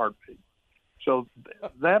out in a heartbeat. So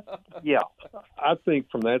I think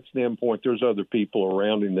from that standpoint, there's other people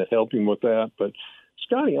around him that help him with that. But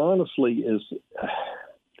Scotty, honestly,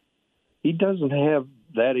 he doesn't have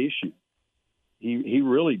that issue. He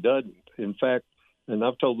really doesn't. In fact, and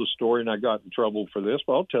I've told the story and I got in trouble for this,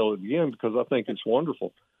 but I'll tell it again because I think it's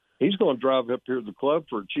wonderful. He's going to drive up here to the club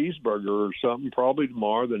for a cheeseburger or something, probably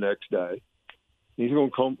tomorrow, the next day. He's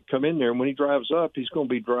going to come in there, and when he drives up, he's going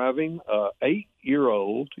to be driving a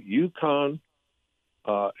 8-year-old Yukon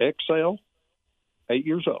XL, 8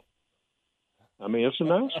 years old. I mean, it's a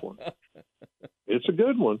nice one. It's a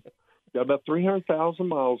good one. Got about 300,000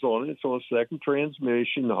 miles on it. It's on a second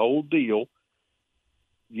transmission, the whole deal.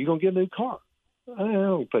 You going to get a new car? I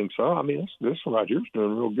don't think so. I mean, this one right here is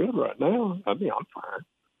doing real good right now. I mean, I'm fine.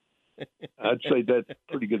 I'd say that's a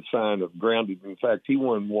pretty good sign of grounded. In fact, he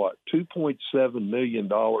won, $2.7 million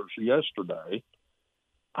yesterday.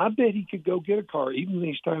 I bet he could go get a car even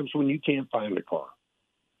these times when you can't find a car.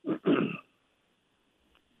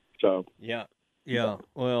 So yeah.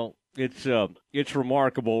 Well, it's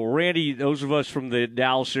remarkable, Randy. Those of us from the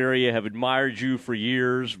Dallas area have admired you for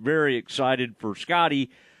years. Very excited for Scotty,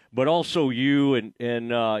 but also you and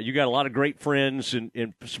you got a lot of great friends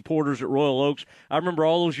and supporters at Royal Oaks. I remember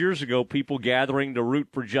all those years ago, people gathering to root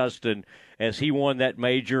for Justin as he won that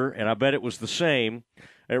major, and I bet it was the same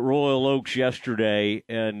at Royal Oaks yesterday.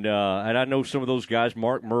 And I know some of those guys.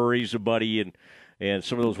 Mark Murray's a buddy, and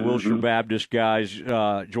some of those Wilshire Baptist guys,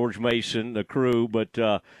 George Mason, the crew.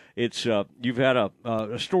 But it's you've had a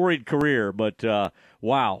storied career. But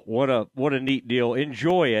wow, what a neat deal.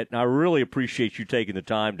 Enjoy it, and I really appreciate you taking the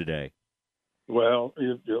time today. Well,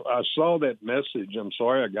 I saw that message. I'm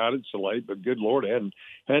sorry I got it so late, but good Lord, I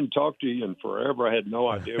hadn't talked to you in forever. I had no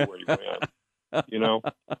idea where you went. You know,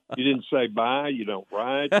 you didn't say bye. You don't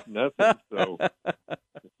write nothing. So,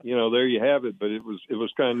 you know, there you have it. But it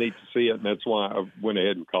was kind of neat to see it, and that's why I went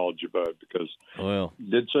ahead and called you, Bud, because you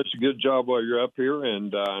did such a good job while you're up here,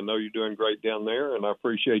 and I know you're doing great down there, and I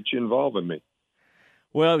appreciate you involving me.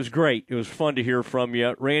 Well, it was great. It was fun to hear from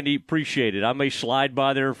you, Randy. Appreciate it. I may slide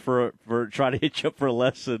by there for try to hit you up for a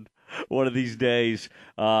lesson. one of these days.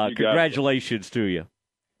 Congratulations to you.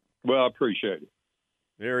 Well, I appreciate it.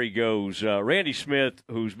 There he goes. Randy Smith,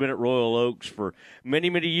 who's been at Royal Oaks for many,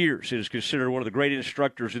 many years, is considered one of the great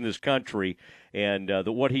instructors in this country, and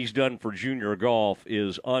what he's done for junior golf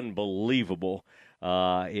is unbelievable,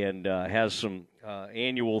 and has some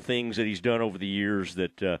annual things that he's done over the years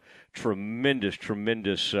that tremendous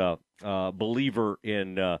believer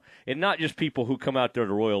in, and not just people who come out there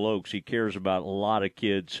to Royal Oaks. He cares about a lot of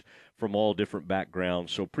kids from all different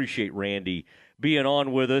backgrounds, so appreciate Randy being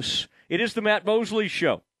on with us. It is the Matt Mosley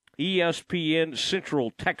Show, ESPN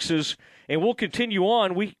Central Texas, and we'll continue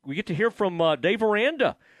on. We get to hear from Dave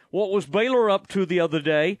Aranda. What was Baylor up to the other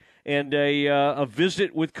day, and a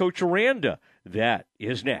visit with Coach Aranda. That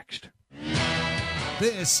is next.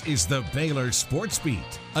 This is the Baylor Sports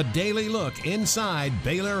Beat, a daily look inside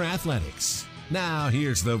Baylor athletics. Now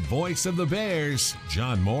here's the voice of the Bears,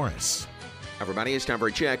 John Morris. Everybody, it's time for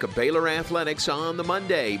a check of Baylor athletics on the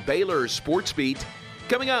Monday Baylor Sports Beat.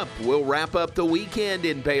 Coming up, we'll wrap up the weekend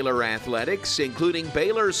in Baylor athletics, including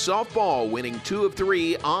Baylor softball winning 2 of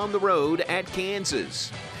 3 on the road at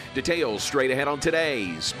Kansas. Details straight ahead on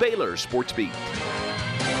today's Baylor Sports Beat.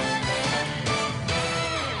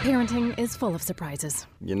 Parenting is full of surprises.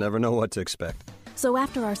 You never know what to expect. So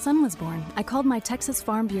after our son was born, I called my Texas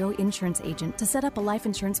Farm Bureau insurance agent to set up a life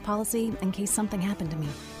insurance policy in case something happened to me.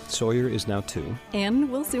 Sawyer is now 2.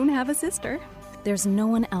 And we'll soon have a sister. There's no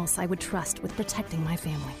one else I would trust with protecting my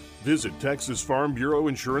family. Visit Texas Farm Bureau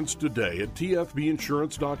Insurance today at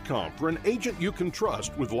tfbinsurance.com for an agent you can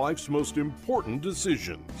trust with life's most important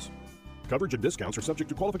decisions. Coverage and discounts are subject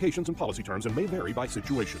to qualifications and policy terms and may vary by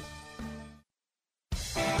situation.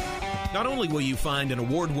 Not only will you find an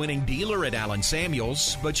award-winning dealer at Allen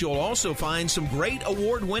Samuels, but you'll also find some great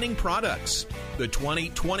award-winning products. The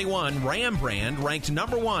 2021 Ram brand ranked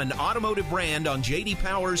 #1 automotive brand on J.D.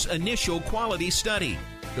 Power's initial quality study.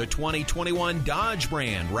 The 2021 Dodge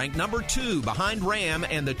brand ranked #2 behind Ram,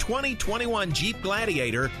 and the 2021 Jeep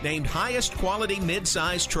Gladiator named highest quality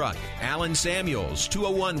midsize truck. Allen Samuels,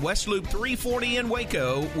 201 West Loop 340 in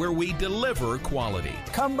Waco, where we deliver quality.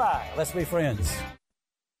 Come by. Let's be friends.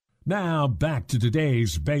 Now back to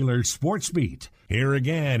today's Baylor Sports Beat. Here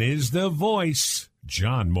again is the voice,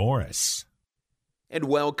 John Morris. And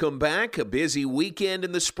welcome back. A busy weekend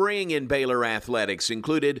in the spring in Baylor athletics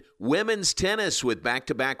included women's tennis with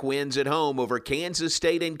back-to-back wins at home over Kansas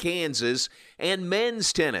State and Kansas, and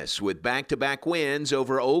men's tennis with back-to-back wins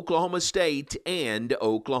over Oklahoma State and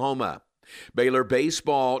Oklahoma. Baylor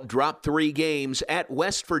baseball dropped 3 games at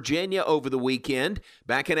West Virginia over the weekend.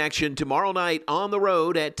 Back in action tomorrow night on the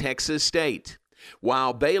road at Texas State.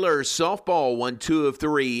 While Baylor softball won 2 of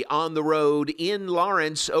 3 on the road in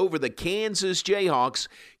Lawrence over the Kansas Jayhawks,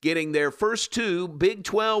 getting their first 2 Big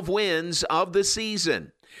 12 wins of the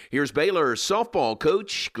season. Here's Baylor softball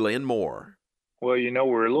coach Glenn Moore. Well,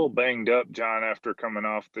 we're a little banged up, John, after coming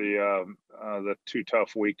off the 2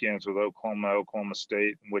 tough weekends with Oklahoma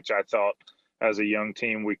State, which I thought as a young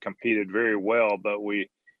team we competed very well, but we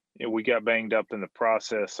got banged up in the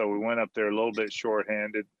process. So we went up there a little bit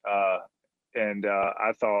shorthanded, and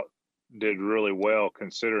I thought did really well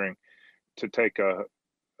considering to take a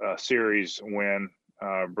series win,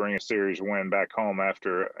 bring a series win back home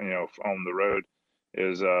after on the road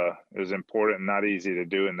is important and not easy to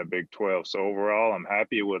do in the Big 12. So overall, I'm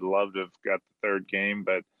happy. Would love to have got the 3rd game,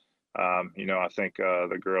 but I think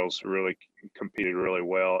the girls really competed really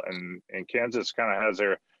well, and Kansas kind of has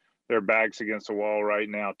their backs against the wall right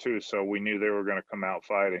now too. So we knew they were going to come out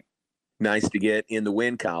fighting. Nice to get in the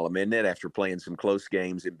win column, isn't it, after playing some close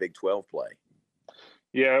games in Big 12 play?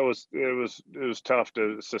 Yeah, it was tough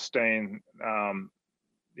to sustain,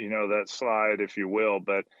 that slide, if you will,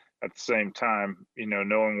 but at the same time,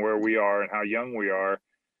 knowing where we are and how young we are,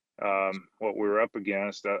 what we were up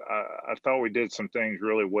against, I thought we did some things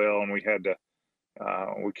really well, and we had to,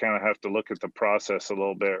 we kind of have to look at the process a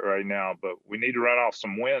little bit right now. But we need to run off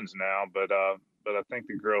some wins now. But I think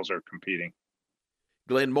the girls are competing.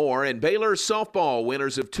 Glenn Moore and Baylor softball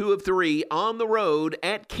winners of 2 of 3 on the road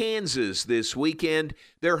at Kansas this weekend.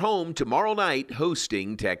 They're home tomorrow night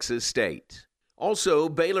hosting Texas State. Also,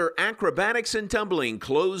 Baylor acrobatics and tumbling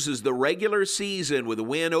closes the regular season with a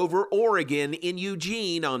win over Oregon in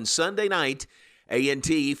Eugene on Sunday night.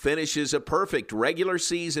 A&T finishes a perfect regular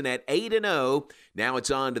season at 8-0. Now it's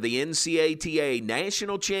on to the NCAA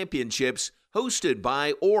National Championships hosted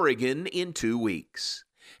by Oregon in 2 weeks.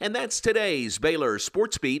 And that's today's Baylor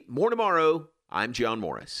Sports Beat. More tomorrow. I'm John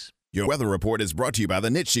Morris. Your weather report is brought to you by the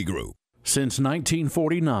Nitsche Group. Since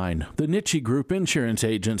 1949, the Nitsche Group Insurance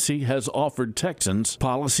Agency has offered Texans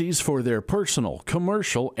policies for their personal,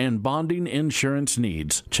 commercial, and bonding insurance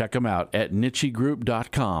needs. Check them out at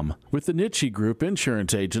NitscheGroup.com. With the Nitsche Group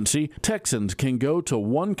Insurance Agency, Texans can go to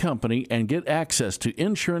one company and get access to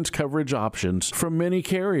insurance coverage options from many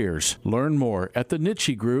carriers. Learn more at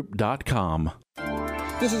thenitschegroup.com.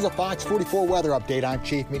 This is a Fox 44 weather update. I'm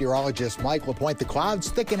Chief Meteorologist Mike LaPointe. The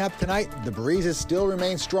clouds thicken up tonight. The breezes still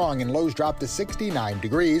remain strong and lows drop to 69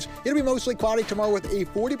 degrees. It'll be mostly cloudy tomorrow with a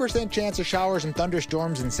 40% chance of showers and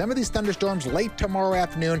thunderstorms. And some of these thunderstorms late tomorrow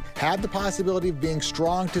afternoon have the possibility of being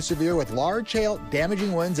strong to severe with large hail,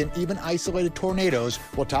 damaging winds, and even isolated tornadoes.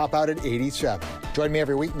 Will top out at 87. Join me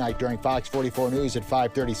every weeknight during Fox 44 News at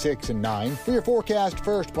 5:36 and 9 for your forecast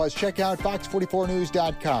first. Plus, check out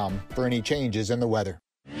fox44news.com for any changes in the weather.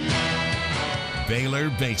 Baylor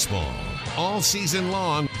baseball all season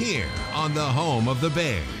long here on the home of the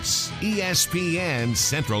Bears, ESPN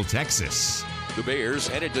Central Texas. The Bears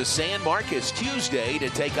headed to San Marcos Tuesday to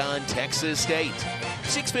take on Texas State.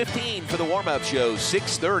 6:15 for the warm-up show,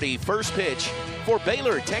 6:30 first pitch for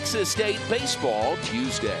Baylor Texas State baseball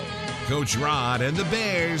Tuesday. Coach Rod and the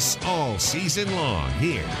Bears all season long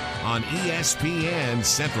here on ESPN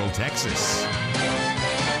Central Texas.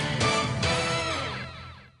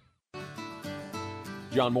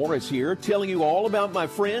 John Morris here, telling you all about my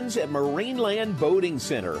friends at Marineland Boating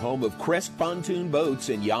Center, home of Crest Pontoon Boats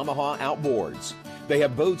and Yamaha Outboards. They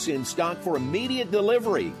have boats in stock for immediate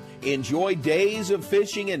delivery. Enjoy days of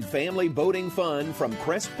fishing and family boating fun from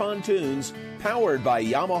Crest Pontoons, powered by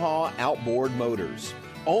Yamaha Outboard Motors.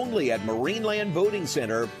 Only at Marineland Boating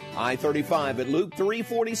Center, I-35 at Loop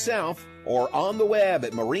 340 South, or on the web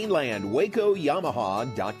at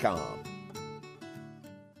marinelandwacoyamaha.com.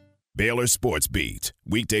 Baylor Sports Beat,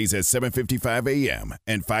 weekdays at 7:55 a.m.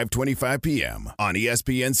 and 5:25 p.m. on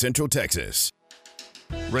ESPN Central Texas.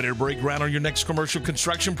 Ready to break ground on your next commercial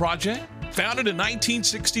construction project? Founded in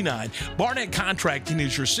 1969, Barnett Contracting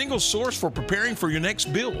is your single source for preparing for your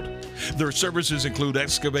next build. Their services include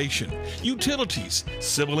excavation, utilities,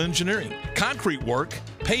 civil engineering, concrete work,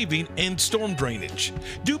 paving, and storm drainage.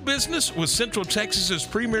 Do business with Central Texas's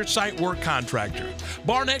premier site work contractor,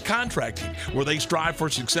 Barnett Contracting, where they strive for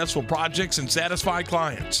successful projects and satisfied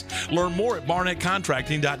clients. Learn more at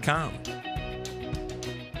barnettcontracting.com.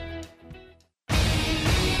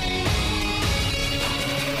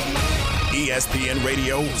 ESPN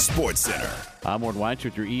Radio Sports Center. I'm Ward Weitz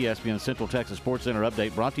with your ESPN Central Texas Sports Center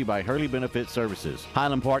update, brought to you by Hurley Benefit Services.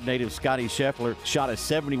 Highland Park native Scotty Scheffler shot a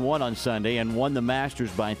 71 on Sunday and won the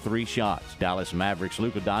Masters by 3 shots. Dallas Mavericks'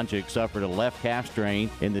 Luka Doncic suffered a left calf strain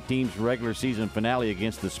in the team's regular season finale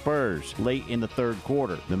against the Spurs late in the third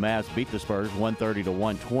quarter. The Mavs beat the Spurs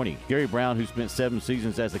 130-120. Gary Brown, who spent 7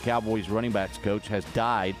 seasons as the Cowboys running backs coach, has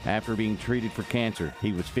died after being treated for cancer.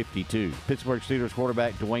 He was 52. Pittsburgh Steelers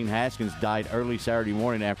quarterback Dwayne Haskins died early Saturday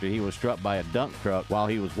morning after he was struck by a dump truck while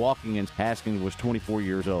he was walking, and Haskins was 24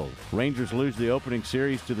 years old. Rangers lose the opening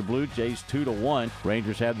series to the Blue Jays 2-1.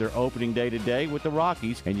 Rangers have their opening day today with the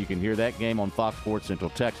Rockies, and you can hear that game on Fox Sports Central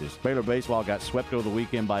Texas. Baylor baseball got swept over the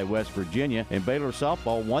weekend by West Virginia, and Baylor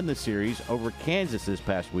softball won the series over Kansas this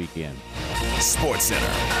past weekend. Sports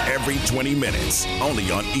Center, every 20 minutes,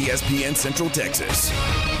 only on ESPN Central Texas.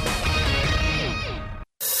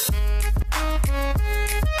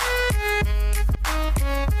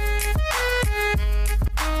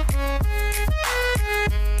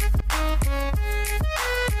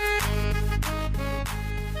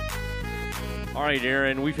 All right,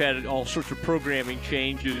 Aaron, we've had all sorts of programming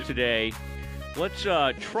changes today. Let's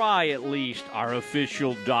try at least our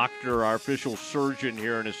official doctor, our official surgeon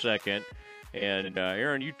here in a second. And,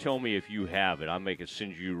 Aaron, you tell me if you have it. I may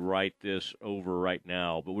send you right this over right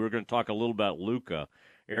now. But we're going to talk a little about Luka.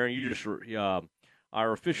 Aaron, you just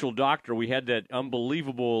our official doctor, we had that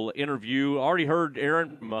unbelievable interview. Already heard,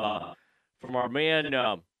 Aaron, from our man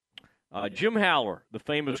Jim Howler, the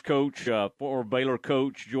famous coach, former Baylor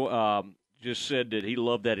coach, just said that he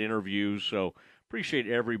loved that interview. So appreciate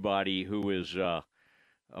everybody who is a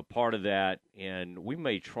part of that. And we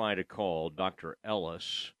may try to call Dr.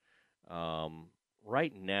 Ellis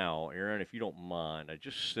right now, Aaron, if you don't mind. I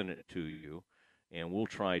just sent it to you, and we'll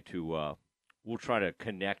try to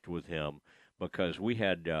connect with him, because we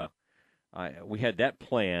had that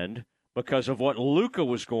planned because of what Luka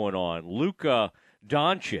was going on, Luka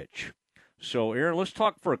Doncic. So, Aaron, let's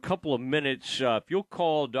talk for a couple of minutes. If you'll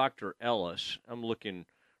call Dr. Ellis, I'm looking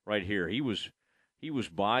right here. He was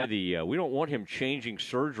by the. We don't want him changing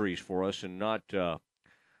surgeries for us and not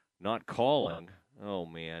calling. Oh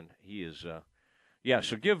man, he is. Yeah,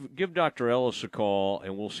 so give Dr. Ellis a call,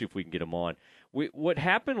 and we'll see if we can get him on. What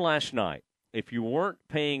happened last night, if you weren't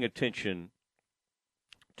paying attention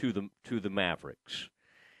to the Mavericks,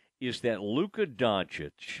 is that Luka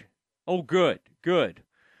Doncic – oh, good.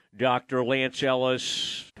 Dr. Lance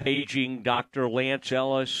Ellis, paging Dr. Lance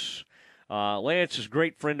Ellis. Lance is a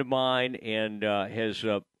great friend of mine and has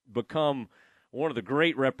become one of the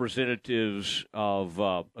great representatives of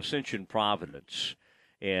Ascension Providence,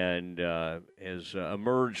 and has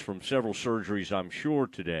emerged from several surgeries, I'm sure,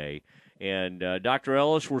 today. And Dr.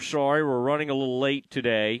 Ellis, we're sorry, we're running a little late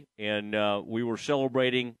today, and we were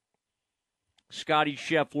celebrating Scotty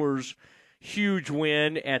Scheffler's huge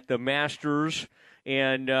win at the Masters.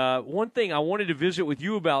 And one thing I wanted to visit with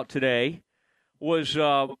you about today was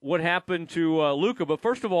what happened to Luka. But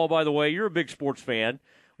first of all, by the way, you're a big sports fan.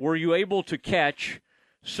 Were you able to catch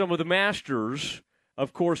some of the Masters,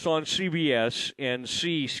 of course, on CBS and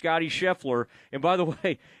see Scotty Scheffler? And by the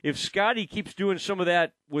way, if Scotty keeps doing some of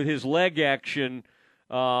that with his leg action,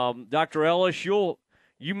 Dr. Ellis, you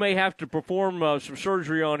may have to perform some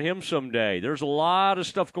surgery on him someday. There's a lot of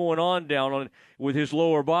stuff going on with his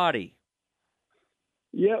lower body.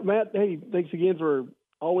 Yeah, Matt, hey, thanks again for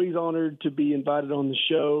always honored to be invited on the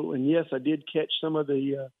show. And yes, I did catch some of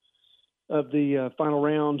the final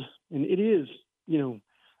round. And it is,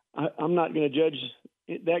 I'm not going to judge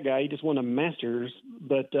that guy. He just won a Masters,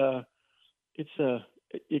 but at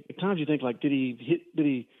times you think, like, did he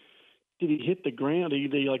hit the ground?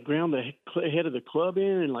 Did he ground the head of the club in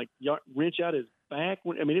and wrench out his back?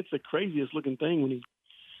 I mean, it's the craziest looking thing when he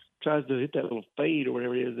tries to hit that little fade or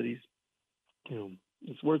whatever it is that he's,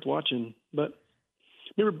 it's worth watching. But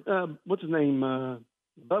remember, what's his name?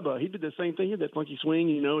 Bubba. He did the same thing. He had that funky swing,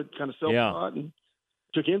 it kind of self-taught, and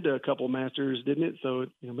took him to a couple of Masters, didn't it? So,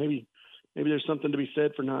 maybe there's something to be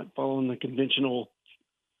said for not following the conventional,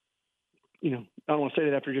 I don't want to say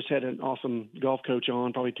that after just had an awesome golf coach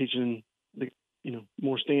on, probably teaching the,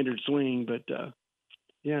 more standard swing. But,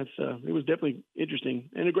 it was definitely interesting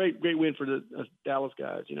and a great win for the Dallas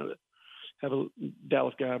guys, to have a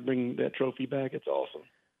Dallas guy bring that trophy back. It's awesome.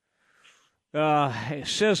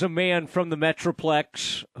 Says a man from the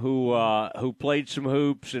Metroplex who played some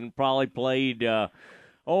hoops and probably played,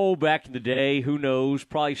 back in the day, who knows,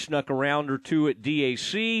 probably snuck a round or two at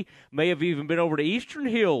DAC, may have even been over to Eastern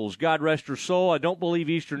Hills, God rest her soul. I don't believe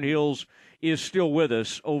Eastern Hills is still with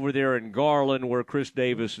us over there in Garland, where Chris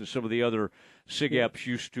Davis and some of the other SIGEPs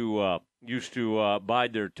used to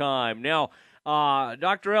bide their time. Now,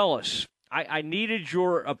 Dr. Ellis, I needed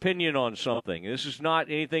your opinion on something. This is not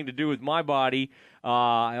anything to do with my body,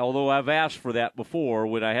 although I've asked for that before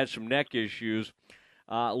when I had some neck issues.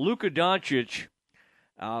 Luka Doncic,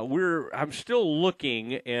 I'm still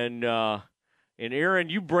looking, and Aaron,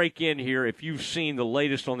 you break in here if you've seen the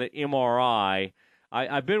latest on the MRI.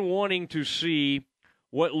 I've been wanting to see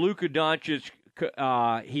what Luka Doncic,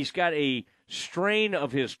 he's got a strain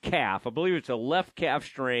of his calf. I believe it's a left calf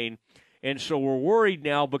strain, and so we're worried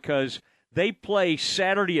now because they play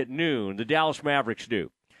Saturday at noon, the Dallas Mavericks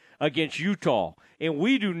do, against Utah. And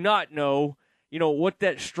we do not know, what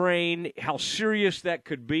that strain, how serious that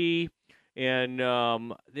could be. And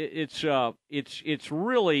it's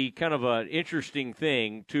really kind of an interesting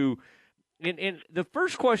thing to and the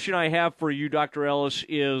first question I have for you, Dr. Ellis,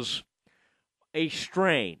 is a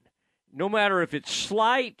strain. No matter if it's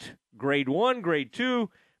slight, grade 1, grade 2,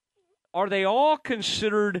 are they all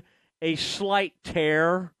considered a slight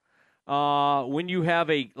tear? When you have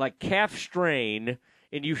a calf strain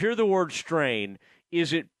and you hear the word strain,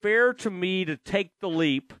 is it fair to me to take the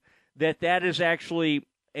leap that is actually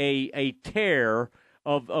a tear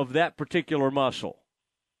of that particular muscle?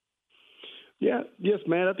 Yeah, yes,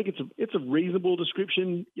 Matt. I think it's a reasonable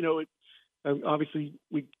description. Obviously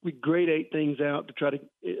we grade things out to try to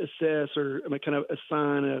assess or kind of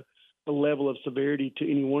assign a level of severity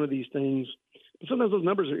to any one of these things. But sometimes those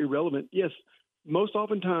numbers are irrelevant. Yes. Most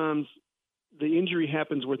oftentimes, the injury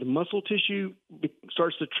happens where the muscle tissue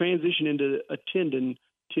starts to transition into a tendon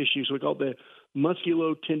tissue. So we call it the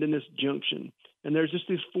musculotendinous junction. And there's just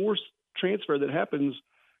this force transfer that happens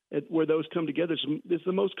where those come together. So it's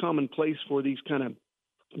the most common place for those kind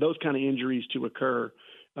of injuries to occur.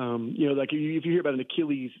 Like if you hear about an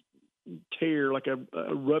Achilles tear, like a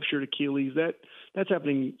ruptured Achilles, that's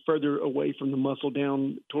happening further away from the muscle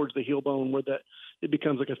down towards the heel bone where it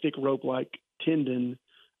becomes like a thick rope-like tendon.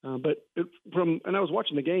 And I was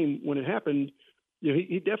watching the game when it happened.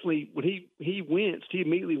 He definitely, when he winced, he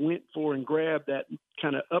immediately went for and grabbed that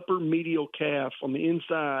kind of upper medial calf on the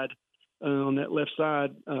inside, on that left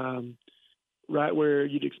side, right where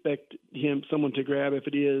you'd expect someone to grab if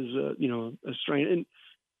it is, a strain. And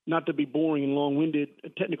not to be boring and long-winded,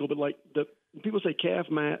 technical, but like people say calf,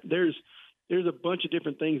 Matt, there's a bunch of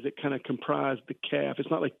different things that kind of comprise the calf.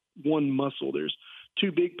 It's not like one muscle. There's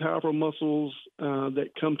two big, powerful muscles that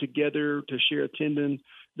come together to share a tendon.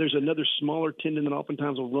 There's another smaller tendon that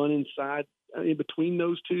oftentimes will run inside, in between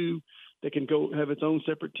those two, that can go have its own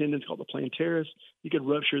separate tendons called the plantaris. You could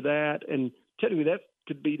rupture that, and technically that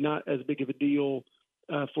could be not as big of a deal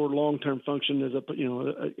for long-term function as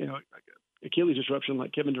Achilles disruption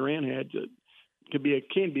like Kevin Durant had. Can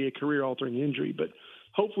be a career-altering injury, but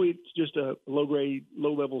hopefully it's just a low-grade,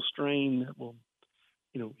 low-level strain that will,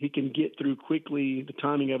 he can get through quickly. The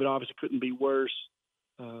timing of it obviously couldn't be worse,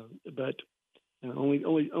 but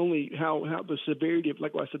only how the severity of,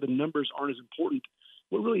 like I said, the numbers aren't as important.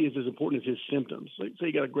 What really is as important is his symptoms. Like say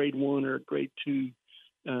you got a grade 1 or a grade 2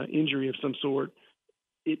 injury of some sort.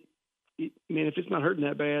 Man, if it's not hurting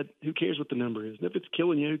that bad, who cares what the number is? And if it's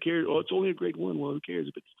killing you, who cares? Oh, it's only a grade 1. Well, who cares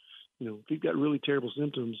if it's, if he's got really terrible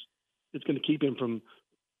symptoms, it's going to keep him from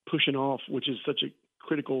pushing off, which is such a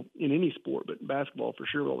critical in any sport, but basketball for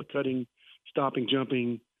sure. All the cutting, stopping,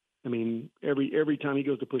 jumping. I mean, every time he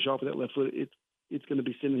goes to push off with that left foot, it's going to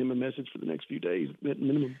be sending him a message for the next few days at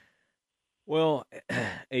minimum. Well,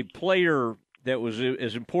 a player that was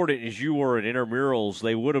as important as you were in intramurals,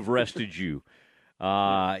 they would have rested you.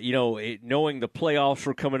 Knowing the playoffs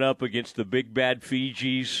were coming up against the big bad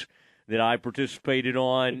Fijis that I participated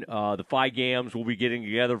on, the Phi Gams will be getting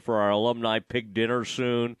together for our alumni pig dinner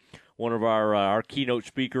soon. One of our keynote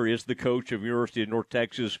speaker is the coach of University of North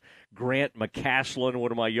Texas, Grant McCaslin,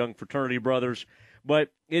 one of my young fraternity brothers. But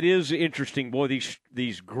it is interesting, boy,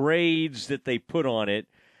 these grades that they put on it,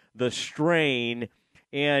 the strain,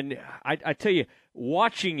 and I tell you,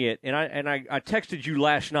 watching it, and I texted you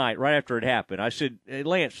last night right after it happened. I said, hey,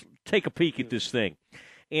 Lance, take a peek at this thing.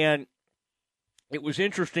 And it was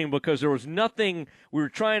interesting because there was nothing, we were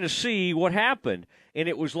trying to see what happened. And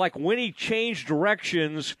it was like when he changed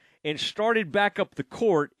directions and started back up the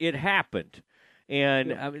court, it happened.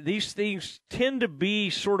 And these things tend to be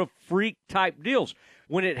sort of freak-type deals.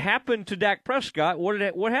 When it happened to Dak Prescott,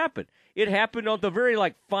 what happened? It happened on the very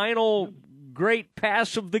final great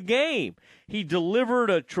pass of the game. He delivered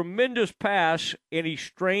a tremendous pass, and he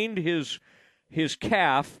strained his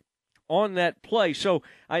calf on that play. So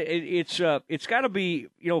it's got to be,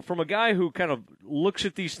 from a guy who kind of looks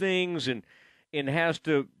at these things and has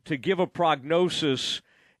to give a prognosis.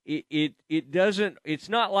 It's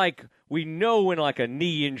not like we know when like a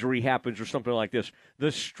knee injury happens or something like this.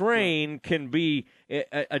 The strain can be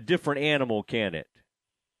a different animal, can it?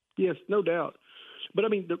 Yes, no doubt. But I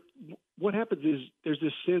mean, what happens is there's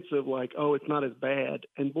this sense of like, oh, it's not as bad,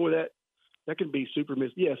 and boy, that can be super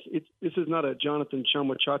missed. Yes, this is not a Jonathan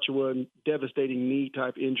Chama devastating knee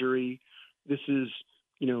type injury. This is,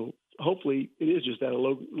 hopefully it is just that a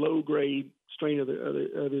low grade strain of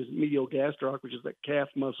his medial gastroc, which is that calf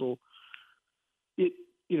muscle.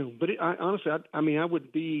 Honestly, I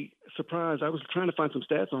would be surprised. I was trying to find some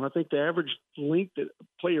stats on. I think the average length that a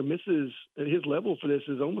player misses at his level for this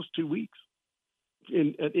is almost 2 weeks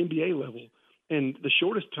at NBA level, and the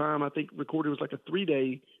shortest time I think recorded was like a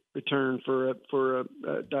 3-day return for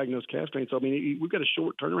a diagnosed calf strain. So I mean, we've got a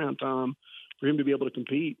short turnaround time for him to be able to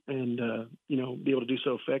compete and be able to do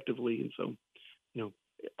so effectively. And so,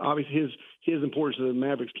 obviously his importance to the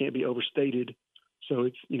Mavericks can't be overstated. So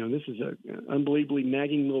it's, this is an unbelievably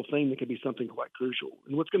nagging little thing that could be something quite crucial.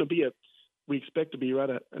 And what's going to be we expect to be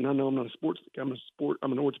and I know I'm not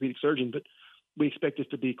I'm an orthopedic surgeon, but we expect this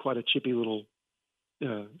to be quite a chippy little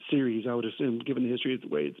series, I would assume, given the history of the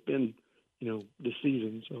way it's been, this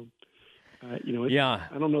season. So, I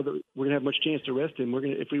don't know that we're gonna have much chance to rest him.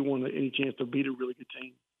 If we want any chance to beat a really good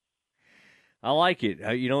team. I like it.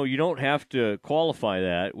 You don't have to qualify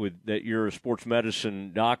that with that you're a sports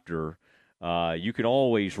medicine doctor. You can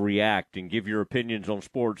always react and give your opinions on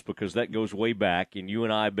sports because that goes way back. And you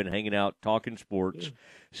and I have been hanging out talking sports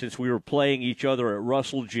since we were playing each other at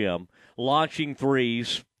Russell Gym, launching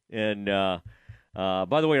threes. And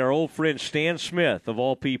by the way, our old friend Stan Smith, of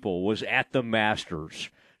all people, was at the Masters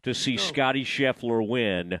to see Scotty Scheffler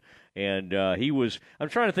win. And he was – I'm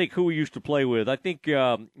trying to think who we used to play with. I think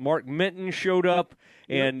Mark Minton showed up.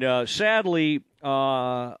 And sadly,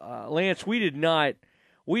 Lance, we did not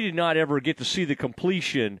ever get to see the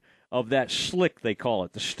completion of that slick, they call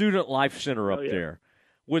it, the Student Life Center up there,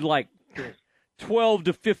 with like 12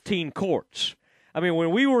 to 15 courts. I mean,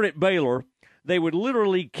 when we were at Baylor, they would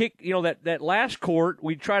literally kick, that last court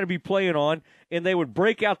we'd try to be playing on, and they would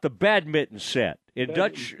break out the badminton set. And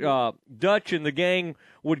Dutch and the gang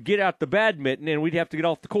would get out the badminton, and we'd have to get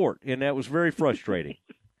off the court, and that was very frustrating.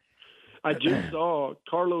 I just saw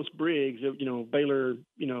Carlos Briggs, Baylor,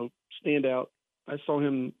 standout. I saw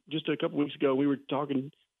him just a couple weeks ago. We were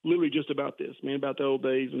talking literally just about this, man, about the old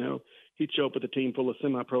days and how he'd show up with a team full of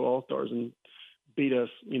semi-pro all-stars and beat us,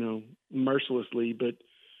 mercilessly. But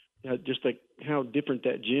just like how different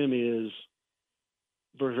that gym is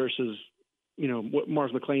versus, what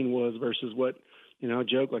Mars McLean was versus what, I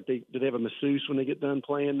joke, like do they have a masseuse when they get done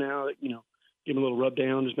playing now? That, give them a little rub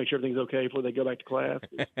down, just make sure everything's okay before they go back to class.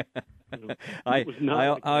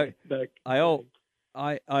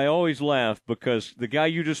 I always laugh because the guy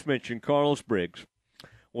you just mentioned, Carlos Briggs,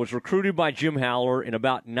 was recruited by Jim Howler in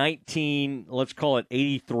about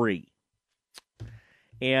 83.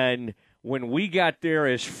 And when we got there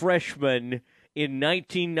as freshmen in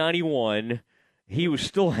 1991, he was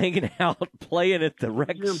still hanging out playing at the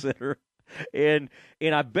rec center. And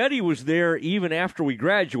I bet he was there even after we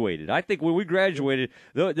graduated. I think when we graduated,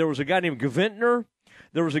 there was a guy named Gavintner.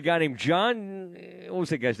 There was a guy named John. What was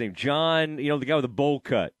that guy's name? John, the guy with the bowl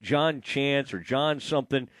cut. John Chance or John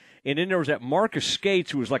something. And then there was that Marcus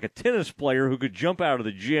Skates, who was like a tennis player who could jump out of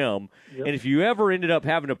the gym. Yep. And if you ever ended up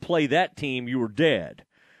having to play that team, you were dead.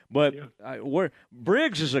 But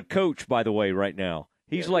Briggs is a coach, by the way, right now.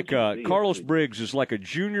 He's Carlos Briggs is like a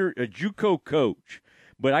JUCO coach.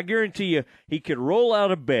 But I guarantee you, he could roll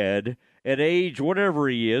out of bed at age whatever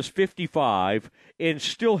he is, 55, and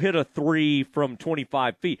still hit a three from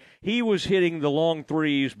 25 feet. He was hitting the long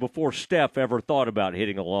threes before Steph ever thought about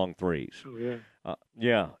hitting the long threes. Oh,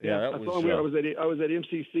 yeah. That was. I was at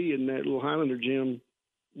MCC in that little Highlander gym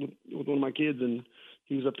with one of my kids, and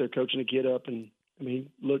he was up there coaching a kid up, and he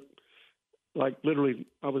looked like literally.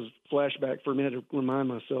 I was flashback for a minute to remind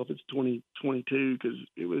myself it's 2022 because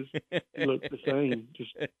it looked the same.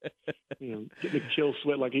 Just getting a chill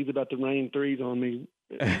sweat like he's about to rain threes on me.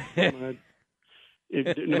 No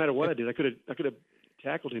matter what I did, I could have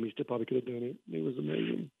tackled him. He still probably could have done it. It was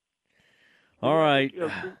amazing. All right.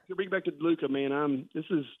 To bring back to Luka, man,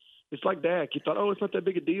 it's like Dak. You thought, it's not that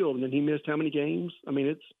big a deal, and then he missed how many games? I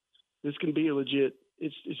mean, this can be a legit.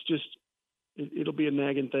 It's just it'll be a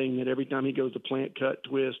nagging thing that every time he goes to plant, cut,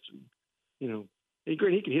 twist, he can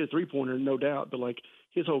hit a 3-pointer, no doubt, but like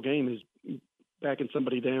his whole game is backing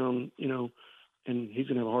somebody down, and he's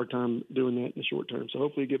gonna have a hard time doing that in the short term. So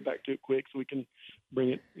hopefully get back to it quick so we can bring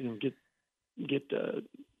it, get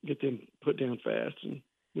them put down fast and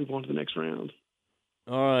move on to the next round.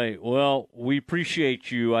 All right. Well, we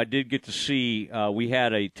appreciate you. I did get to see, we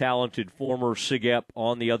had a talented former SIGEP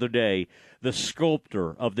on the other day, the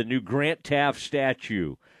sculptor of the new Grant Taft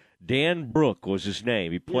statue. Dan Brook was his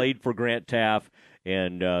name. He played for Grant Taft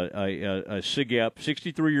and a SIGEP,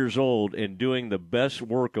 63 years old, and doing the best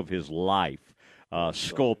work of his life,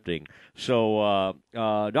 sculpting. So,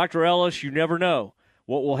 Dr. Ellis, you never know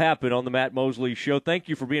what will happen on the Matt Mosley Show. Thank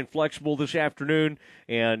you for being flexible this afternoon,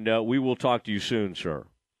 and we will talk to you soon, sir.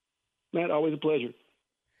 Matt, always a pleasure.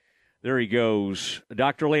 There he goes.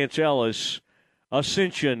 Dr. Lance Ellis,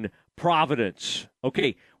 Ascension, Providence.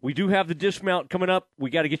 Okay, we do have the dismount coming up. We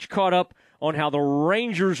got to get you caught up on how the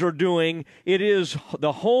Rangers are doing. It is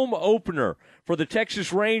the home opener for the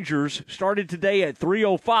Texas Rangers, started today at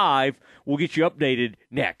 3:05. We'll get you updated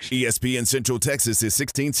next. ESPN Central Texas is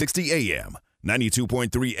 1660 AM.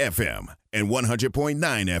 92.3 FM and 100.9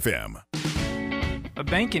 FM. A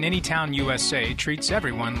bank in any town USA treats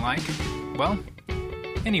everyone like,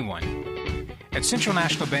 anyone. At Central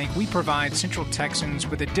National Bank, we provide Central Texans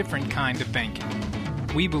with a different kind of banking.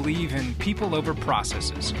 We believe in people over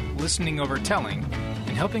processes, listening over telling,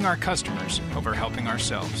 and helping our customers over helping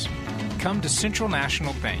ourselves. Come to Central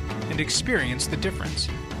National Bank and experience the difference.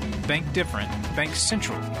 Bank different. Bank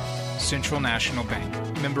Central. Central National Bank.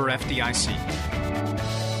 Member FDIC.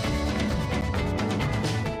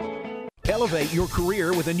 Elevate your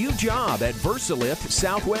career with a new job at VersaLift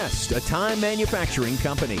Southwest, a time manufacturing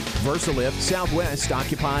company. VersaLift Southwest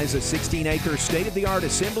occupies a 16-acre state-of-the-art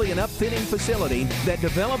assembly and upfitting facility that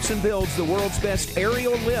develops and builds the world's best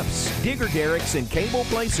aerial lifts, digger derricks, and cable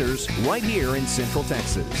placers right here in Central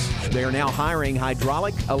Texas. They are now hiring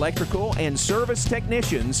hydraulic, electrical, and service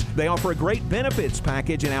technicians. They offer a great benefits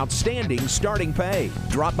package and outstanding starting pay.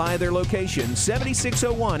 Drop by their location,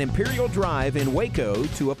 7601 Imperial Drive in Waco,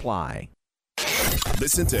 to apply.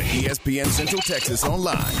 Listen to ESPN Central Texas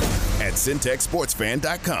online at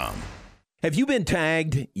centexsportsfan.com. Have you been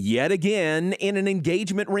tagged yet again in an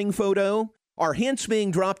engagement ring photo? Are hints being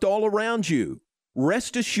dropped all around you?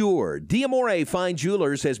 Rest assured, Diamore Fine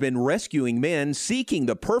Jewelers has been rescuing men seeking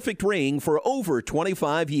the perfect ring for over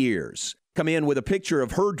 25 years. Come in with a picture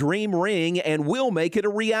of her dream ring and we'll make it a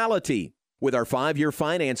reality. With our 5-year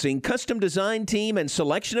financing, custom design team, and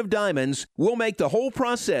selection of diamonds, we'll make the whole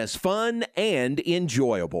process fun and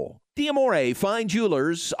enjoyable. D'Amore Fine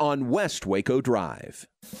Jewelers on West Waco Drive.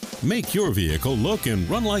 Make your vehicle look and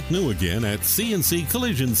run like new again at CNC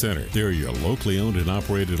Collision Center. They're your locally owned and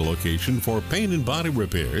operated location for paint and body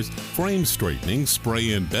repairs, frame straightening,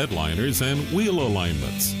 spray and bed liners, and wheel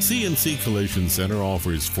alignments. CNC Collision Center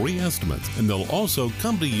offers free estimates, and they'll also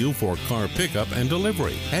come to you for car pickup and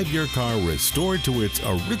delivery. Have your car restored to its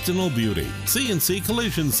original beauty. CNC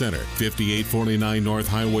Collision Center, 5849 North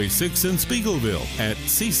Highway 6 in Spiegelville, at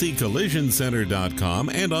cccollisioncenter.com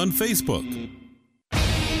and on Facebook.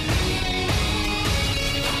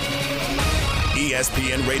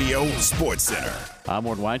 ESPN Radio Sports Center. I'm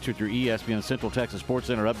Ward Weitz with your ESPN Central Texas Sports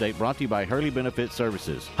Center update, brought to you by Hurley Benefit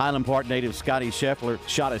Services. Highland Park native Scotty Scheffler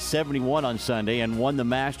shot a 71 on Sunday and won the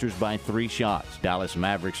Masters by 3 shots. Dallas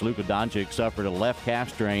Mavericks' Luka Doncic suffered a left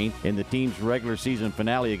calf strain in the team's regular season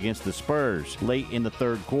finale against the Spurs late in the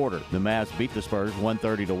third quarter. The Mavs beat the Spurs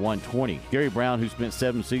 130-120. Gary Brown, who spent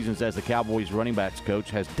 7 seasons as the Cowboys running backs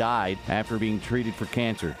coach, has died after being treated for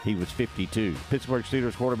cancer. He was 52. Pittsburgh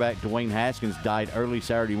Steelers quarterback Dwayne Haskins died early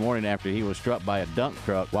Saturday morning after he was struck by a dump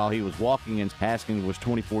truck while he was walking, and Haskins was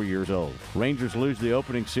 24 years old. Rangers lose the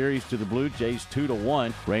opening series to the Blue Jays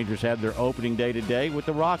 2-1. Rangers have their opening day today with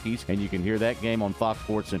the Rockies, and you can hear that game on Fox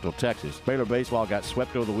Sports Central Texas. Baylor baseball got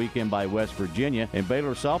swept over the weekend by West Virginia, and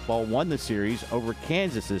Baylor softball won the series over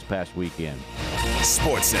Kansas this past weekend.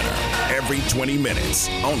 Sports Center, every 20 minutes,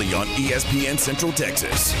 only on ESPN Central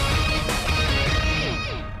Texas.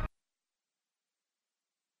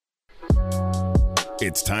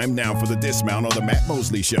 It's time now for the dismount on the Matt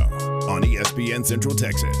Mosley Show on ESPN Central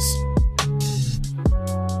Texas.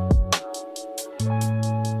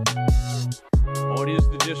 Oh, it is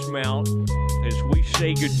the dismount as we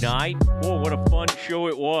say goodnight. Boy, what a fun show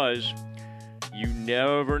it was. You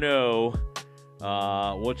never know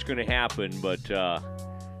what's going to happen, but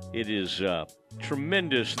it is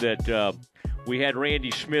tremendous that we had Randy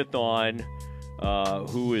Smith on,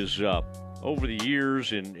 who is over the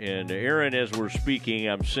years, and Aaron, as we're speaking,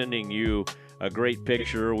 I'm sending you a great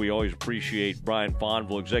picture. We always appreciate Brian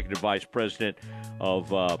Fonville, Executive Vice President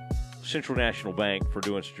of Central National Bank, for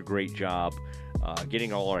doing such a great job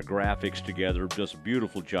getting all our graphics together. Does a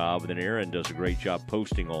beautiful job, and then Aaron does a great job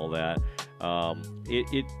posting all that.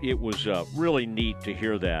 It was really neat to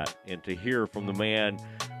hear that, and to hear from the man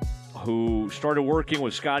who started working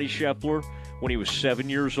with Scotty Scheffler when he was 7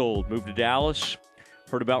 years old, moved to Dallas,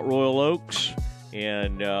 heard about Royal Oaks,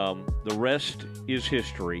 and the rest is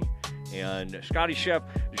history. And Scotty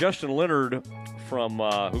Justin Leonard, from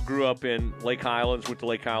who grew up in Lake Highlands, went to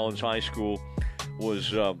Lake Highlands High School,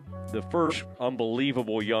 was the first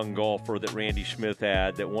unbelievable young golfer that Randy Smith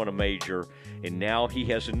had that won a major. And now he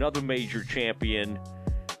has another major champion,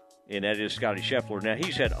 and that is Scotty Scheffler. Now,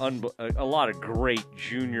 he's had a lot of great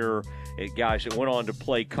junior guys that went on to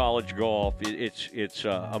play college golf. It's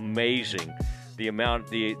amazing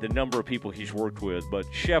the number of people he's worked with. But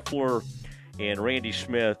Scheffler and Randy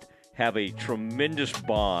Smith have a tremendous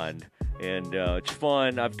bond, and it's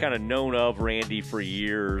fun. I've kind of known of Randy for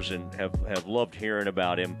years and have loved hearing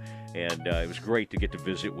about him, and it was great to get to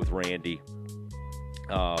visit with Randy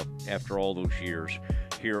after all those years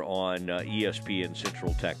here on ESPN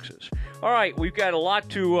Central Texas. All right, we've got a lot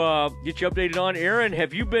to get you updated on. Aaron,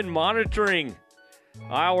 have you been monitoring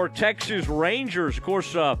our Texas Rangers? Of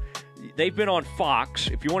course, they've been on Fox.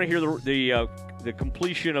 If you want to hear the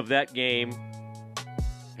completion of that game,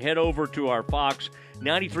 head over to our Fox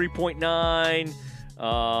 93.9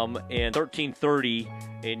 and 1330,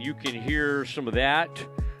 and you can hear some of that.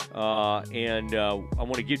 And I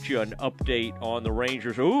want to get you an update on the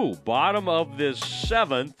Rangers. Ooh, bottom of this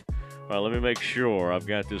 7th. All right, let me make sure I've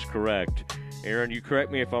got this correct. Aaron, you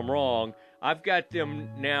correct me if I'm wrong. I've got them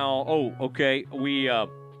now. Oh, okay.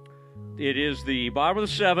 It is the bottom of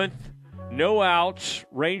the 7th. No outs.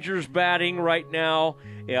 Rangers batting right now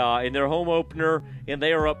in their home opener, and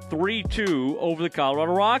they are up 3-2 over the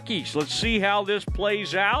Colorado Rockies. Let's see how this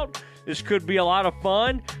plays out. This could be a lot of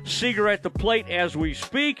fun. Seager at the plate as we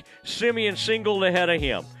speak. Simeon singled ahead of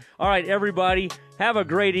him. All right, everybody, have a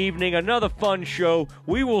great evening. Another fun show.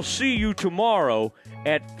 We will see you tomorrow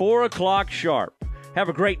at 4 o'clock sharp. Have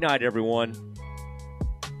a great night, everyone.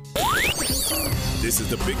 This is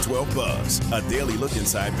the Big 12 Buzz, a daily look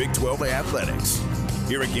inside Big 12 athletics.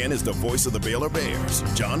 Here again is the voice of the Baylor Bears,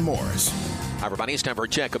 John Morris. Hi, everybody. It's time for a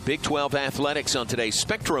check of Big 12 athletics on today's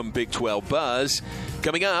Spectrum Big 12 Buzz.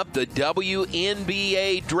 Coming up, the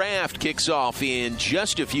WNBA draft kicks off in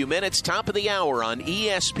just a few minutes. Top of the hour on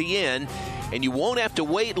ESPN. and you won't have to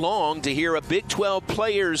wait long to hear a Big 12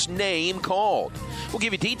 player's name called. We'll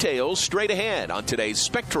give you details straight ahead on today's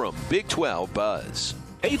Spectrum Big 12 Buzz.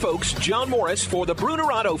 Hey folks, John Morris for the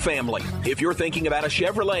Bruner Auto family. If you're thinking about a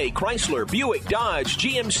Chevrolet, Chrysler, Buick, Dodge,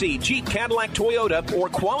 GMC, Jeep, Cadillac, Toyota, or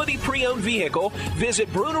quality pre-owned vehicle, visit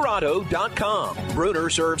BrunerAuto.com.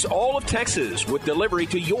 Bruner serves all of Texas with delivery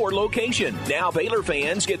to your location. Now Baylor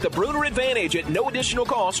fans get the Bruner Advantage at no additional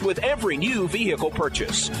cost with every new vehicle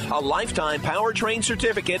purchase. A lifetime powertrain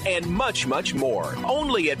certificate and much, much more.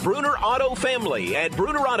 Only at Bruner Auto Family at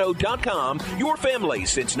BrunerAuto.com, your family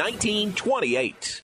since 1928.